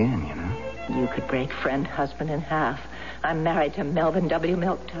husband walk in, you know. You could break friend husband in half. I'm married to Melvin W.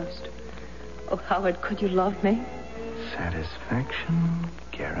 Milktoast. Oh, Howard, could you love me? Satisfaction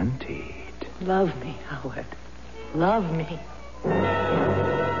guaranteed. Love me, Howard. Love me.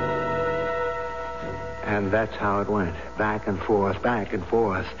 And that's how it went. Back and forth, back and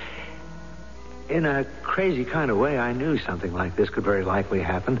forth. In a crazy kind of way, I knew something like this could very likely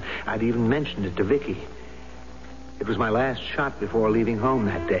happen. I'd even mentioned it to Vicky. It was my last shot before leaving home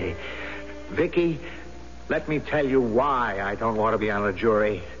that day. Vicky, let me tell you why I don't want to be on a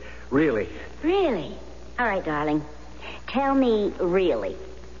jury. Really. Really? All right, darling. Tell me really.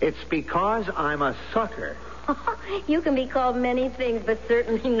 It's because I'm a sucker. You can be called many things, but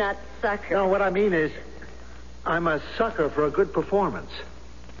certainly not sucker. No, what I mean is, I'm a sucker for a good performance.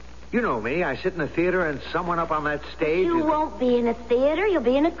 You know me. I sit in a theater and someone up on that stage... You won't be in a theater. You'll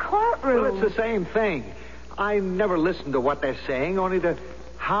be in a courtroom. Well, it's the same thing. I never listen to what they're saying, only to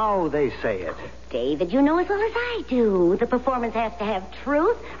how they say it. David, you know as well as I do. The performance has to have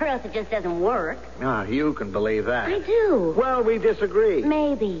truth, or else it just doesn't work. Ah, you can believe that. I do. Well, we disagree.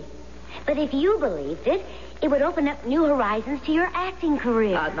 Maybe. But if you believed it, it would open up new horizons to your acting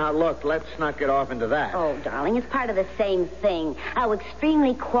career. Now, look, let's not get off into that. Oh, darling, it's part of the same thing. How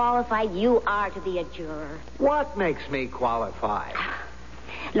extremely qualified you are to be a juror. What makes me qualified?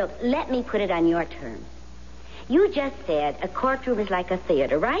 Look, let me put it on your terms. You just said a courtroom is like a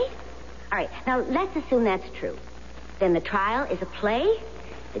theater, right? All right, now let's assume that's true. Then the trial is a play.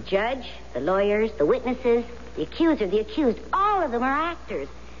 The judge, the lawyers, the witnesses, the accuser, the accused, all of them are actors.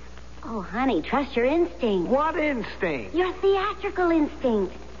 Oh, honey, trust your instinct. What instinct? Your theatrical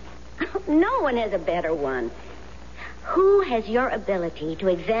instinct. No one has a better one. Who has your ability to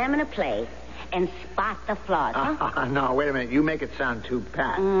examine a play and spot the flaws? Huh? No, wait a minute. You make it sound too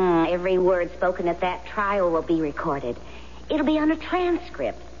pat. Every word spoken at that trial will be recorded. It'll be on a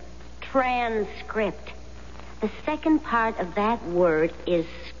transcript. Transcript. The second part of that word is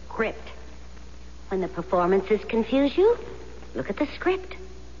script. When the performances confuse you, look at the script.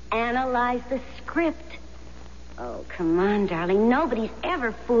 Analyze the script. Oh, come on, darling. Nobody's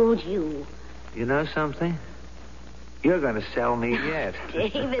ever fooled you. You know something? You're going to sell me yet.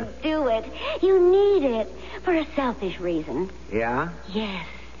 David, do it. You need it for a selfish reason. Yeah? Yes.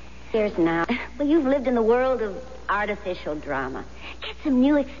 Here's now. Well, you've lived in the world of artificial drama. Get some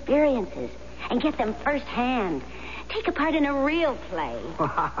new experiences and get them firsthand. Take a part in a real play.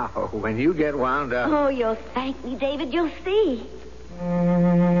 Wow, when you get wound up. Oh, you'll thank me, David. You'll see.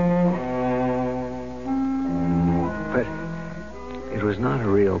 But it was not a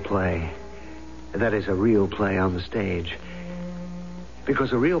real play. That is, a real play on the stage.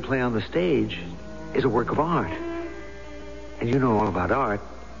 Because a real play on the stage is a work of art. And you know all about art.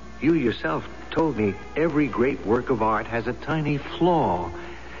 You yourself told me every great work of art has a tiny flaw.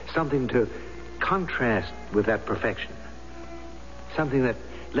 Something to contrast with that perfection. Something that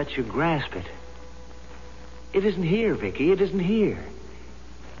lets you grasp it. It isn't here, Vicky. It isn't here.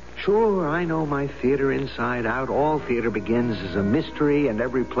 Sure, I know my theater inside out. All theater begins as a mystery, and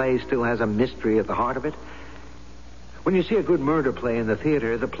every play still has a mystery at the heart of it. When you see a good murder play in the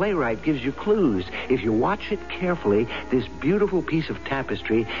theater, the playwright gives you clues. If you watch it carefully, this beautiful piece of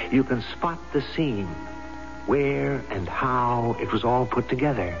tapestry, you can spot the scene. Where and how it was all put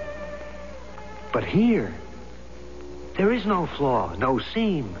together. But here, there is no flaw, no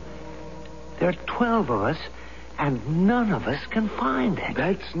seam. There are 12 of us, and none of us can find it.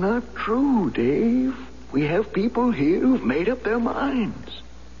 That's not true, Dave. We have people here who've made up their minds.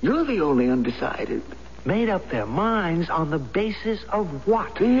 You're the only undecided. Made up their minds on the basis of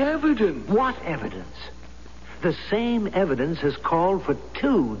what? The evidence. What evidence? The same evidence has called for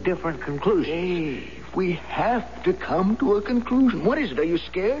 2 different conclusions. Dave, we have to come to a conclusion. What is it? Are you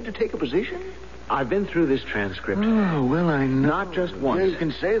scared to take a position? I've been through this transcript. Oh, well, I know. Not just once. Yeah, you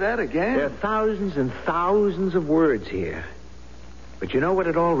can say that again. There are thousands and thousands of words here. But you know what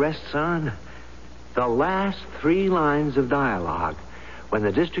it all rests on? The last 3 lines of dialogue, when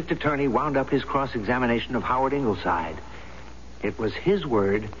the district attorney wound up his cross-examination of Howard Ingleside. It was his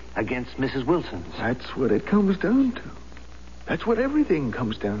word against Mrs. Wilson's. That's what it comes down to. That's what everything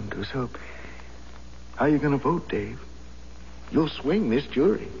comes down to. So, how are you going to vote, Dave? You'll swing this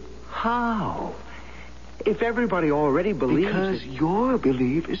jury. How? If everybody already believes... Because your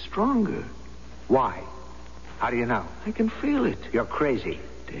belief is stronger. Why? How do you know? I can feel it. You're crazy.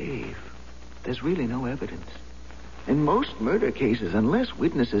 Dave, there's really no evidence. In most murder cases, unless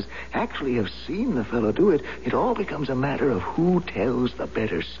witnesses actually have seen the fellow do it, it all becomes a matter of who tells the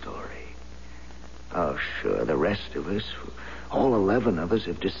better story. Oh, sure, the rest of us, all 11 of us,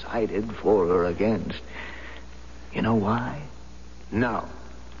 have decided for or against. You know why? No.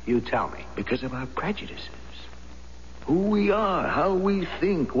 You tell me. Because of our prejudices. Who we are, how we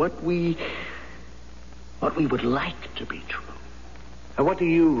think, what we would like to be true. And what do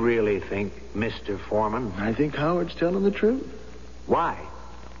you really think, Mr. Foreman? I think Howard's telling the truth. Why?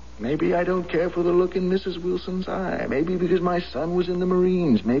 Maybe I don't care for the look in Mrs. Wilson's eye. Maybe because my son was in the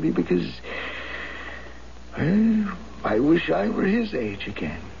Marines. Maybe because... Well, I wish I were his age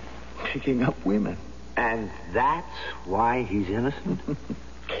again. Picking up women. And that's why he's innocent?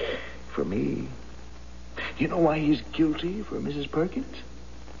 For me. You know why he's guilty for Mrs. Perkins?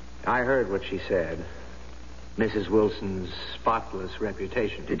 I heard what she said. Mrs. Wilson's spotless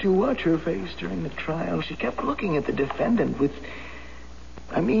reputation. Did you watch her face during the trial? She kept looking at the defendant with...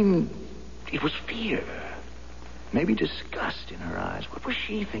 it was fear. Maybe disgust in her eyes. What was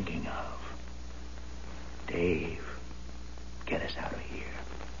she thinking of? Dave, get us out of here.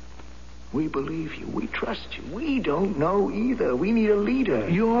 We believe you. We trust you. We don't know either. We need a leader.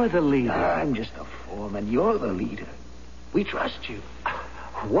 You're the leader. I'm just a foreman. You're the leader. We trust you.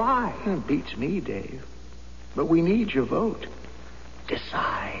 Why? It beats me, Dave. But we need your vote.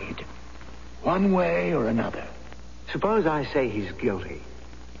 Decide. One way or another. Suppose I say he's guilty.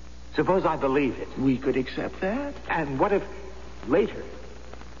 Suppose I believe it. We could accept that. And what if later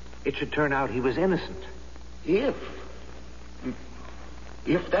it should turn out he was innocent?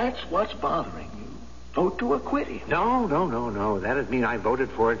 If that's what's bothering you, vote to acquit him. No. That'd mean I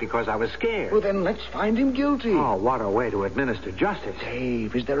voted for it because I was scared. Well, then let's find him guilty. Oh, what a way to administer justice.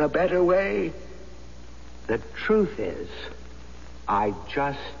 Dave, is there a better way? The truth is, I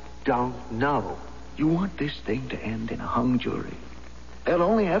just don't know. You want this thing to end in a hung jury. They'll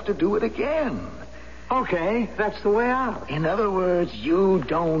only have to do it again. Okay, that's the way out. In other words, you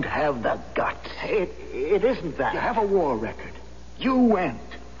don't have the guts. It isn't that. You have a war record. You went.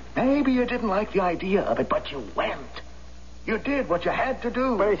 Maybe you didn't like the idea of it, but you went. You did what you had to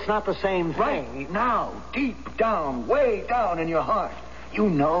do. But it's not the same thing. Right now, deep down, way down in your heart, You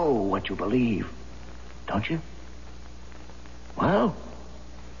know what you believe, don't you? Well,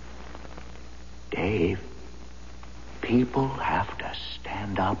 Dave, people have to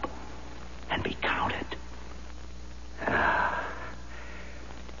stand up and be counted.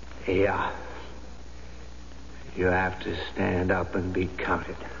 Yeah. You have to stand up and be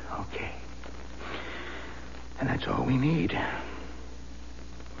counted. Okay. And that's all we need.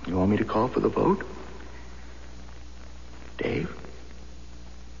 You want me to call for the vote? Dave?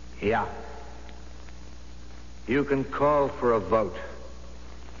 Yeah. You can call for a vote.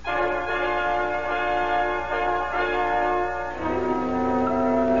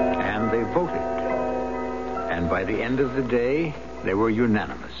 And they voted. And by the end of the day, they were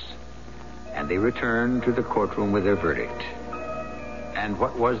unanimous. And they returned to the courtroom with their verdict. And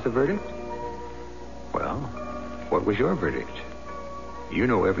what was the verdict? Well, what was your verdict? You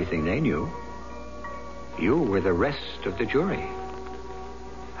know everything they knew. You were the rest of the jury.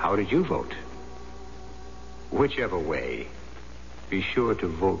 How did you vote? Whichever way, be sure to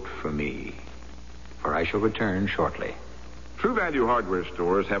vote for me, for I shall return shortly. True Value hardware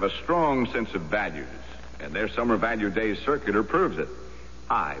stores have a strong sense of values, and their Summer Value Days circular proves it.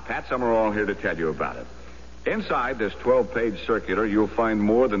 Hi, Pat Summerall here to tell you about it. Inside this 12-page circular, you'll find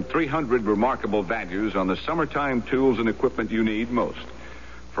more than 300 remarkable values on the summertime tools and equipment you need most.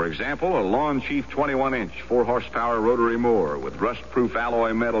 For example, a Lawn Chief 21-inch 4-horsepower rotary mower with rust-proof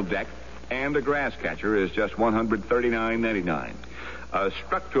alloy metal deck and a grass catcher is just $139.99. A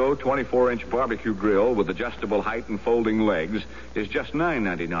Structo 24-inch barbecue grill with adjustable height and folding legs is just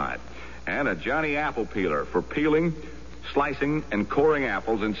 $9.99. And a Johnny Apple Peeler for peeling, slicing, and coring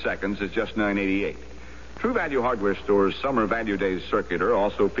apples in seconds is just $9.88. True Value Hardware Store's Summer Value Days circular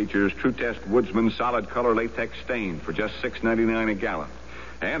also features True Test Woodsman solid color latex stain for just $6.99 a gallon.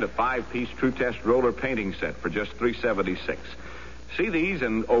 And a 5-piece True Test roller painting set for just $3.76. See these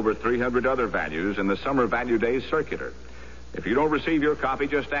and over 300 other values in the Summer Value Days circular. If you don't receive your copy,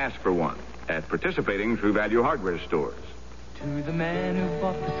 just ask for one at participating True Value Hardware stores. To the man who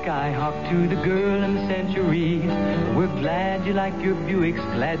bought the Skyhawk, to the girl in the Century, we're glad you like your Buicks,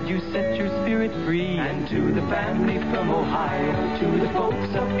 glad you set your spirit free. And to the family from Ohio, to the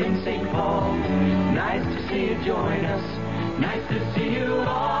folks up in St. Paul, nice to see you join us, nice to see you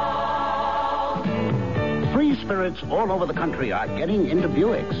all. Free spirits all over the country are getting into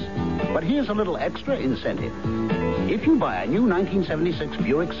Buicks. But here's a little extra incentive. If you buy a new 1976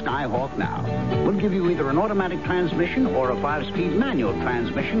 Buick Skyhawk now, we'll give you either an automatic transmission or a 5-speed manual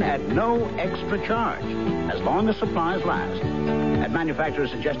transmission at no extra charge, as long as supplies last. At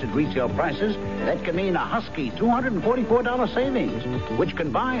manufacturer's suggested retail prices, that can mean a husky $244 savings, which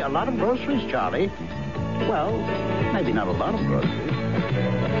can buy a lot of groceries, Charlie. Well, maybe not a lot of groceries.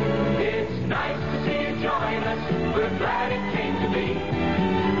 It's nice to see you join us. We're glad it came to be.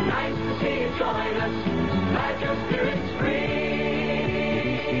 Nice to see you join us. Glad your spirit's free.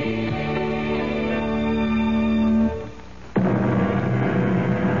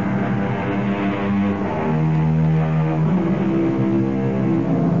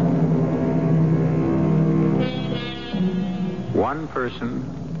 One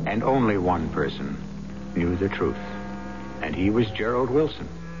person, and only one person, knew the truth. And he was Gerald Wilson.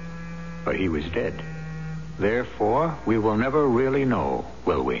 But he was dead. Therefore, we will never really know,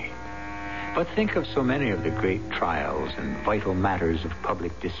 will we? But think of so many of the great trials and vital matters of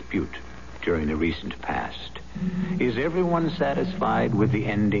public dispute during the recent past. Is everyone satisfied with the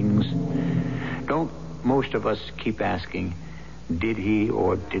endings? Don't most of us keep asking, did he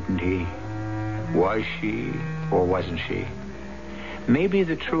or didn't he? Was she or wasn't she? Maybe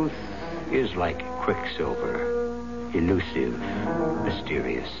the truth is like quicksilver, elusive,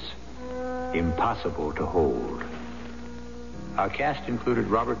 mysterious, impossible to hold. Our cast included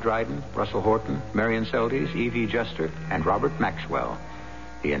Robert Dryden, Russell Horton, Marion Seldes, E.V. Juster, and Robert Maxwell.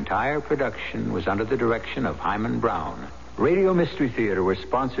 The entire production was under the direction of Hyman Brown. Radio Mystery Theater was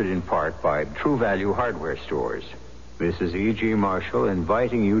sponsored in part by True Value Hardware Stores. This is E.G. Marshall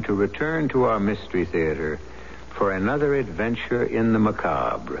inviting you to return to our Mystery Theater for another adventure in the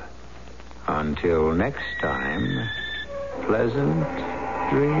macabre. Until next time, pleasant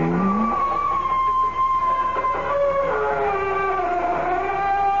dreams.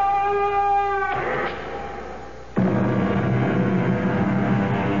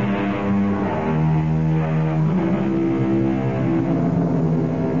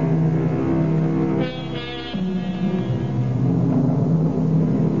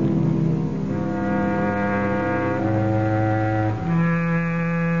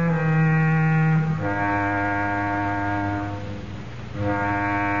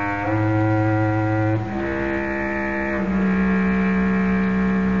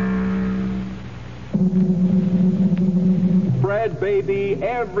 Fred, baby,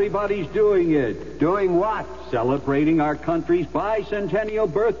 everybody's doing it. Doing what? Celebrating our country's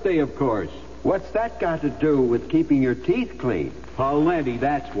bicentennial birthday, of course. What's that got to do with keeping your teeth clean? Plenty,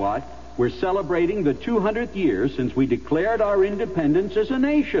 that's what. We're celebrating the 200th year since we declared our independence as a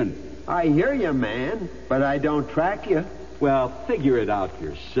nation. I hear you, man, but I don't track you. Well, figure it out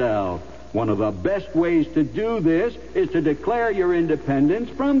yourself. One of the best ways to do this is to declare your independence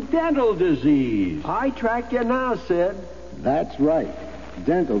from dental disease. I track you now, Sid. That's right.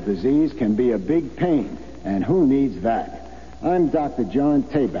 Dental disease can be a big pain, and who needs that? I'm Dr. John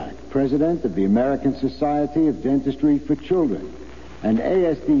Tabak, president of the American Society of Dentistry for Children. And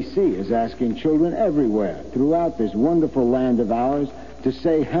ASDC is asking children everywhere throughout this wonderful land of ours to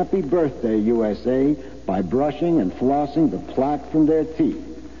say Happy Birthday, USA, by brushing and flossing the plaque from their teeth.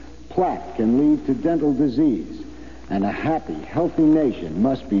 Plaque can lead to dental disease, and a happy, healthy nation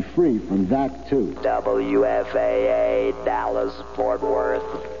must be free from that, too. WFAA, Dallas, Fort Worth.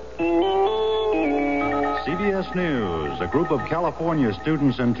 CBS News. A group of California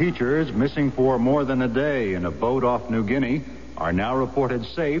students and teachers missing for more than a day in a boat off New Guinea are now reported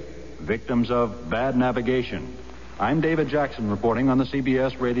safe, victims of bad navigation. I'm David Jackson reporting on the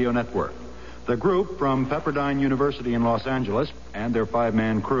CBS Radio Network. The group from Pepperdine University in Los Angeles and their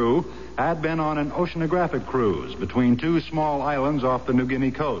 5-man crew had been on an oceanographic cruise between two small islands off the New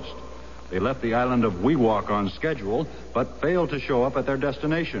Guinea coast. They left the island of Wewak on schedule, but failed to show up at their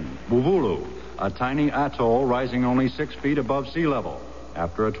destination, Buvulu, a tiny atoll rising only 6 feet above sea level.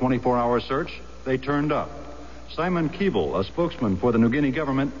 After a 24-hour search, they turned up. Simon Keeble, a spokesman for the New Guinea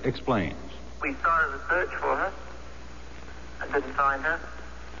government, explains. We started a search for her and didn't find her.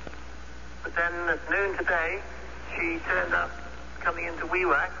 But then at noon today, she turned up coming into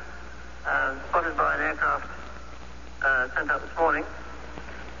Wewak, spotted by an aircraft sent out this morning.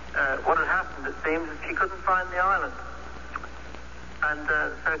 What had happened, it seems, is she couldn't find the island, and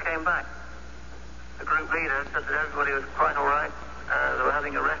so came back. The group leader said that everybody was quite all right. They were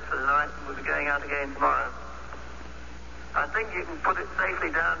having a rest for the night and would be going out again tomorrow. I think you can put it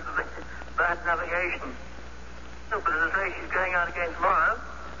safely down to the bad navigation. No, but as I say, she's going out again tomorrow.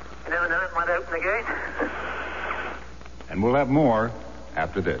 You never know, it might open again. And we'll have more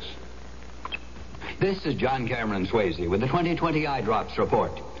after this. This is John Cameron Swayze with the 2020 Eye Drops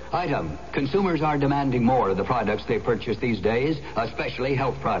Report. Item, consumers are demanding more of the products they purchase these days, especially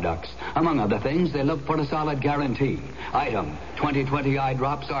health products. Among other things, they look for a solid guarantee. Item, 2020 eye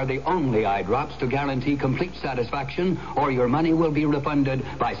drops are the only eye drops to guarantee complete satisfaction, or your money will be refunded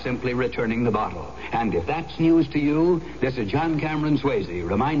by simply returning the bottle. And if that's news to you, this is John Cameron Swayze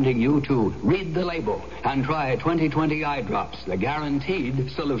reminding you to read the label and try 2020 eye drops, the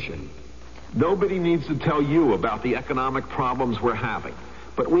guaranteed solution. Nobody needs to tell you about the economic problems we're having.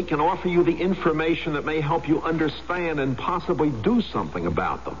 But we can offer you the information that may help you understand and possibly do something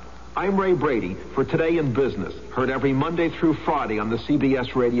about them. I'm Ray Brady for Today in Business, heard every Monday through Friday on the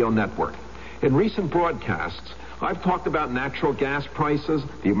CBS Radio Network. In recent broadcasts, I've talked about natural gas prices,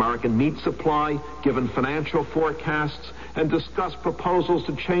 the American meat supply, given financial forecasts, and discussed proposals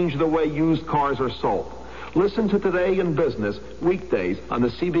to change the way used cars are sold. Listen to Today in Business weekdays on the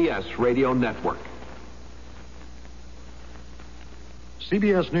CBS Radio Network.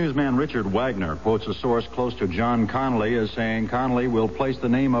 CBS newsman Richard Wagner quotes a source close to John Connally as saying Connally will place the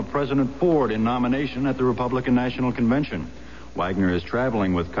name of President Ford in nomination at the Republican National Convention. Wagner is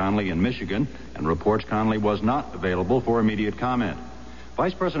traveling with Connally in Michigan and reports Connally was not available for immediate comment.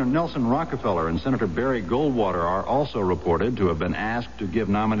 Vice President Nelson Rockefeller and Senator Barry Goldwater are also reported to have been asked to give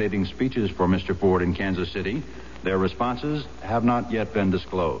nominating speeches for Mr. Ford in Kansas City. Their responses have not yet been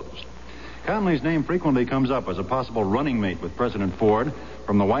disclosed. Connally's name frequently comes up as a possible running mate with President Ford.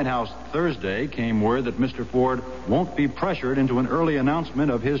 From the White House Thursday came word that Mr. Ford won't be pressured into an early announcement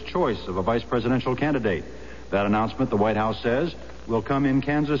of his choice of a vice presidential candidate. That announcement, the White House says, will come in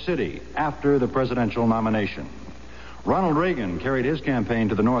Kansas City after the presidential nomination. Ronald Reagan carried his campaign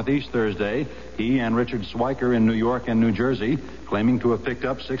to the Northeast Thursday, he and Richard Schweiker in New York and New Jersey, claiming to have picked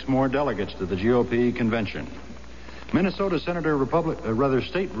up 6 more delegates to the GOP convention. Minnesota State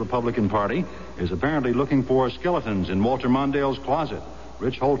Republican Party is apparently looking for skeletons in Walter Mondale's closet.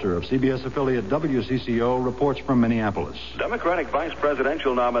 Rich Holter of CBS affiliate WCCO reports from Minneapolis. Democratic vice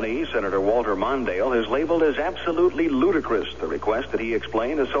presidential nominee Senator Walter Mondale has labeled as absolutely ludicrous the request that he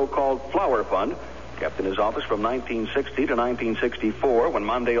explained a so-called flower fund kept in his office from 1960 to 1964 when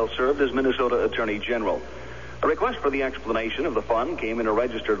Mondale served as Minnesota Attorney General. A request for the explanation of the fund came in a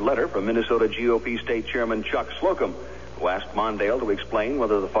registered letter from Minnesota GOP State Chairman Chuck Slocum, who asked Mondale to explain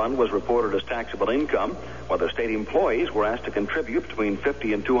whether the fund was reported as taxable income, whether state employees were asked to contribute between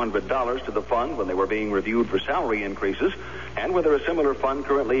 $50 and $200 to the fund when they were being reviewed for salary increases, and whether a similar fund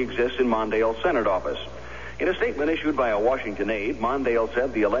currently exists in Mondale's Senate office. In a statement issued by a Washington aide, Mondale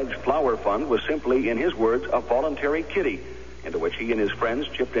said the alleged flower fund was simply, in his words, a voluntary kitty, into which he and his friends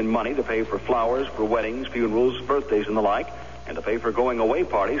chipped in money to pay for flowers, for weddings, funerals, birthdays, and the like, and to pay for going-away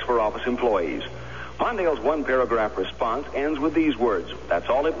parties for office employees. Mondale's one-paragraph response ends with these words: "That's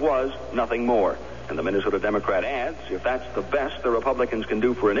all it was, nothing more." And the Minnesota Democrat adds, if that's the best the Republicans can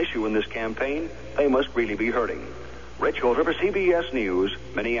do for an issue in this campaign, they must really be hurting. Rich Holter for CBS News,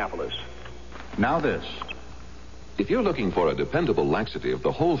 Minneapolis. Now this. If you're looking for a dependable laxative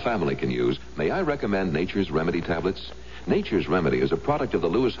the whole family can use, may I recommend Nature's Remedy tablets? Nature's Remedy is a product of the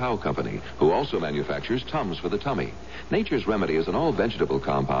Lewis Howe Company, who also manufactures Tums for the tummy. Nature's Remedy is an all-vegetable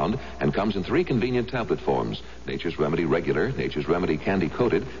compound and comes in 3 convenient tablet forms: Nature's Remedy Regular, Nature's Remedy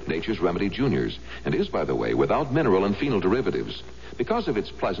Candy-Coated, Nature's Remedy Juniors, and is, by the way, without mineral and phenol derivatives. Because of its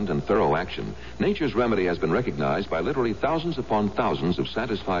pleasant and thorough action, Nature's Remedy has been recognized by literally thousands upon thousands of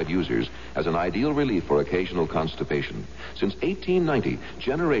satisfied users as an ideal relief for occasional constipation. Since 1890,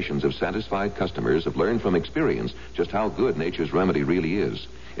 generations of satisfied customers have learned from experience just how good Nature's Remedy really is.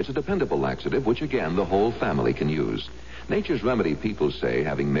 It's a dependable laxative which, again, the whole family can use. Nature's Remedy people say,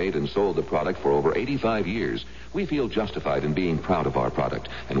 having made and sold the product for over 85 years, we feel justified in being proud of our product,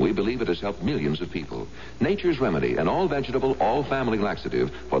 and we believe it has helped millions of people. Nature's Remedy, an all-vegetable, all-family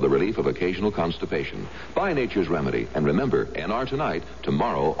laxative for the relief of occasional constipation. Buy Nature's Remedy, and remember, NR tonight,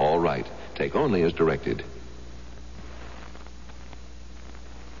 tomorrow all right. Take only as directed.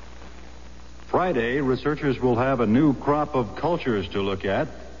 Friday, researchers will have a new crop of cultures to look at,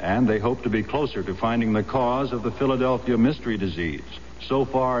 and they hope to be closer to finding the cause of the Philadelphia mystery disease. So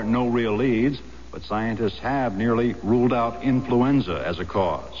far, no real leads, but scientists have nearly ruled out influenza as a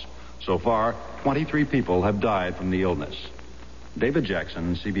cause. So far, 23 people have died from the illness. David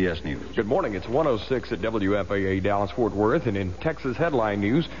Jackson, CBS News. Good morning. It's 106 at WFAA Dallas-Fort Worth. And in Texas headline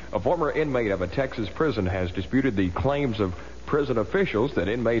news, a former inmate of a Texas prison has disputed the claims of prison officials that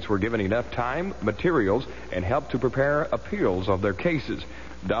inmates were given enough time, materials, and help to prepare appeals of their cases.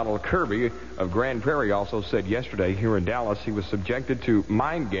 Donald Kirby of Grand Prairie also said yesterday here in Dallas he was subjected to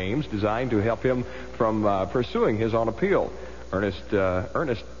mind games designed to help him from pursuing his own appeal.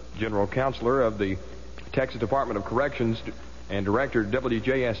 Ernest, General Counselor of the Texas Department of Corrections and Director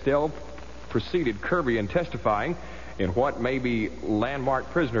W.J. Estelle, preceded Kirby in testifying in what may be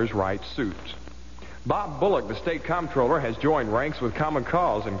landmark prisoners' rights suits. Bob Bullock, the state comptroller, has joined ranks with Common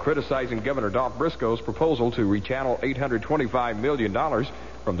Cause in criticizing Governor Dolph Briscoe's proposal to rechannel $825 million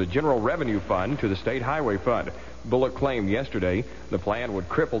from the General Revenue Fund to the State Highway Fund. Bullock claimed yesterday the plan would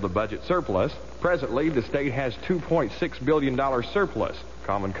cripple the budget surplus. Presently, the state has $2.6 billion surplus.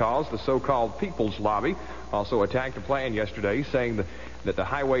 Common Cause, the so-called People's Lobby, also attacked the plan yesterday, saying that the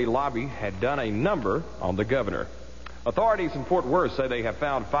highway lobby had done a number on the governor. Authorities in Fort Worth say they have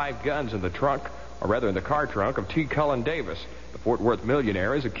found 5 guns in the car trunk of T. Cullen Davis. The Fort Worth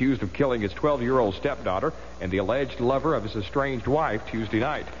millionaire is accused of killing his 12-year-old stepdaughter and the alleged lover of his estranged wife Tuesday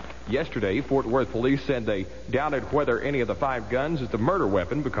night. Yesterday, Fort Worth police said they doubted whether any of the 5 guns is the murder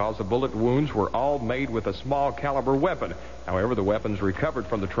weapon because the bullet wounds were all made with a small caliber weapon. However, the weapons recovered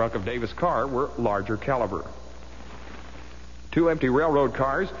from the trunk of Davis' car were larger caliber. 2 empty railroad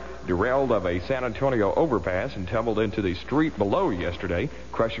cars derailed of a San Antonio overpass and tumbled into the street below yesterday,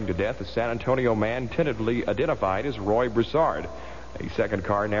 crushing to death a San Antonio man tentatively identified as Roy Broussard. A second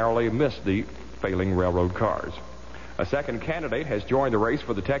car narrowly missed the failing railroad cars. A second candidate has joined the race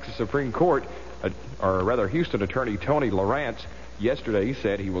for the Texas Supreme Court, Houston attorney Tony Lawrence yesterday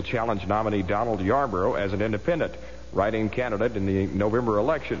said he will challenge nominee Donald Yarborough as an independent write-in candidate in the November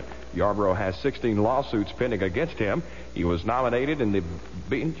election. Yarborough has 16 lawsuits pending against him. He was nominated in the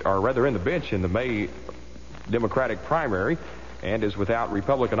bench in the May Democratic primary and is without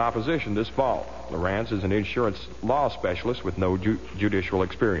Republican opposition this fall. Lawrence is an insurance law specialist with no judicial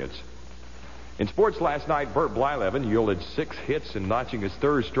experience. In sports last night, Bert Blyleven yielded 6 hits in notching his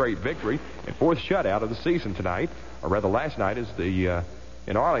 3rd straight victory and 4th shutout of the season tonight, last night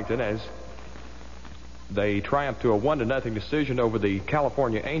in Arlington as they triumphed to a 1-0 decision over the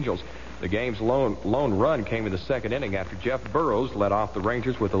California Angels. The game's lone run came in the 2nd inning after Jeff Burrows led off the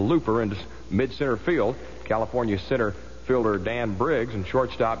Rangers with a looper into mid-center field. California center fielder Dan Briggs and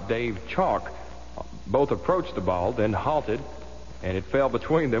shortstop Dave Chalk both approached the ball, then halted, and it fell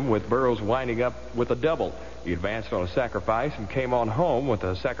between them with Burrows winding up with a double. He advanced on a sacrifice and came on home with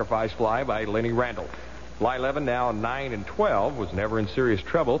a sacrifice fly by Lenny Randle. Blyleven, now 9-12, was never in serious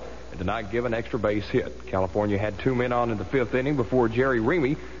trouble and did not give an extra base hit. California had 2 men on in the 5th inning before Jerry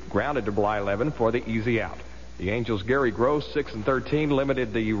Remy grounded to Blyleven for the easy out. The Angels' Gary Gross, 6-13,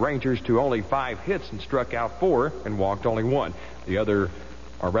 limited the Rangers to only 5 hits and struck out 4 and walked only 1. Other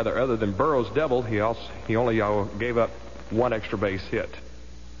than Burrow's double, he only gave up 1 extra base hit.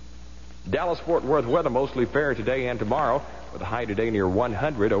 Dallas-Fort Worth weather mostly fair today and tomorrow, with a high today near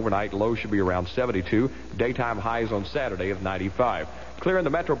 100. Overnight low should be around 72. Daytime highs on Saturday of 95. Clear in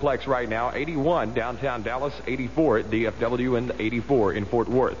the Metroplex right now, 81 downtown Dallas, 84 at DFW, and 84 in Fort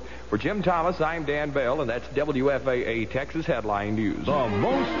Worth. For Jim Thomas, I'm Dan Bell, and that's WFAA Texas Headline News. The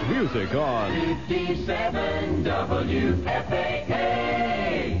most music on 57 WFAA.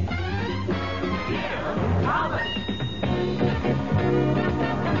 Jim Thomas.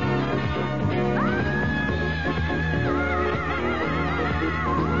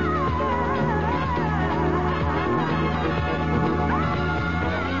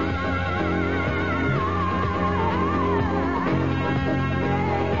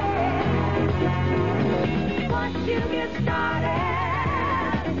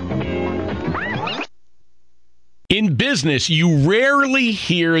 In business, you rarely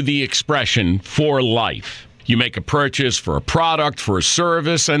hear the expression for life. You make a purchase for a product, for a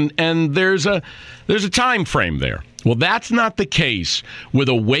service, and there's a time frame there. Well, that's not the case with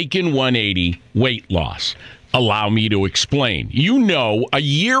Awaken 180 weight loss. Allow me to explain. You know, a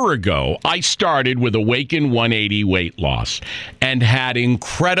year ago, I started with Awaken 180 weight loss and had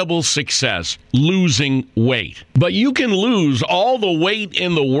incredible success losing weight. But you can lose all the weight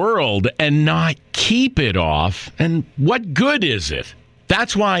in the world and not keep it off. And what good is it?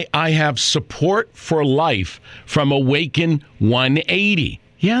 That's why I have support for life from Awaken 180.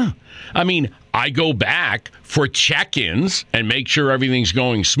 Yeah. I mean, I go back for check-ins and make sure everything's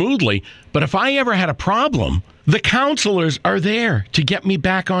going smoothly. But if I ever had a problem, the counselors are there to get me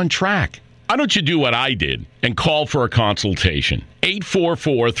back on track. Why don't you do what I did and call for a consultation?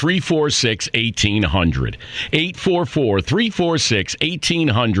 844-346-1800.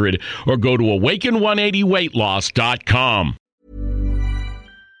 844-346-1800 or go to awaken180weightloss.com.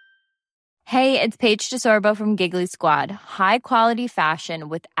 Hey, it's Paige DeSorbo from Giggly Squad. High quality fashion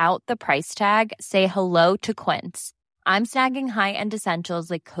without the price tag. Say hello to Quince. I'm snagging high-end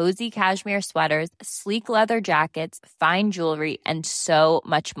essentials like cozy cashmere sweaters, sleek leather jackets, fine jewelry, and so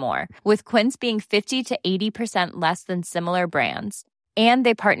much more. With Quince being 50 to 80% less than similar brands. And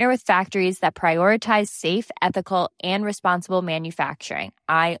they partner with factories that prioritize safe, ethical, and responsible manufacturing.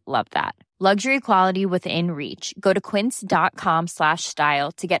 I love that. Luxury quality within reach. Go to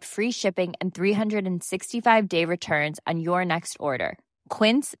quince.com/style to get free shipping and 365-day returns on your next order.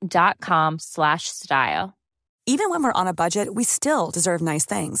 Quince.com/style. Even when we're on a budget, we still deserve nice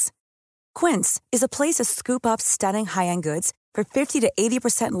things. Quince is a place to scoop up stunning high-end goods for 50 to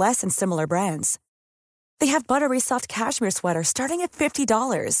 80% less than similar brands. They have buttery soft cashmere sweaters starting at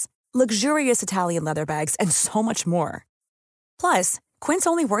 $50, luxurious Italian leather bags, and so much more. Plus, Quince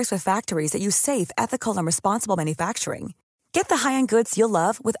only works with factories that use safe, ethical, and responsible manufacturing. Get the high-end goods you'll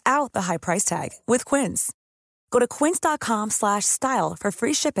love without the high price tag with Quince. Go to quince.com/style for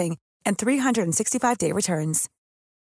free shipping and 365-day returns.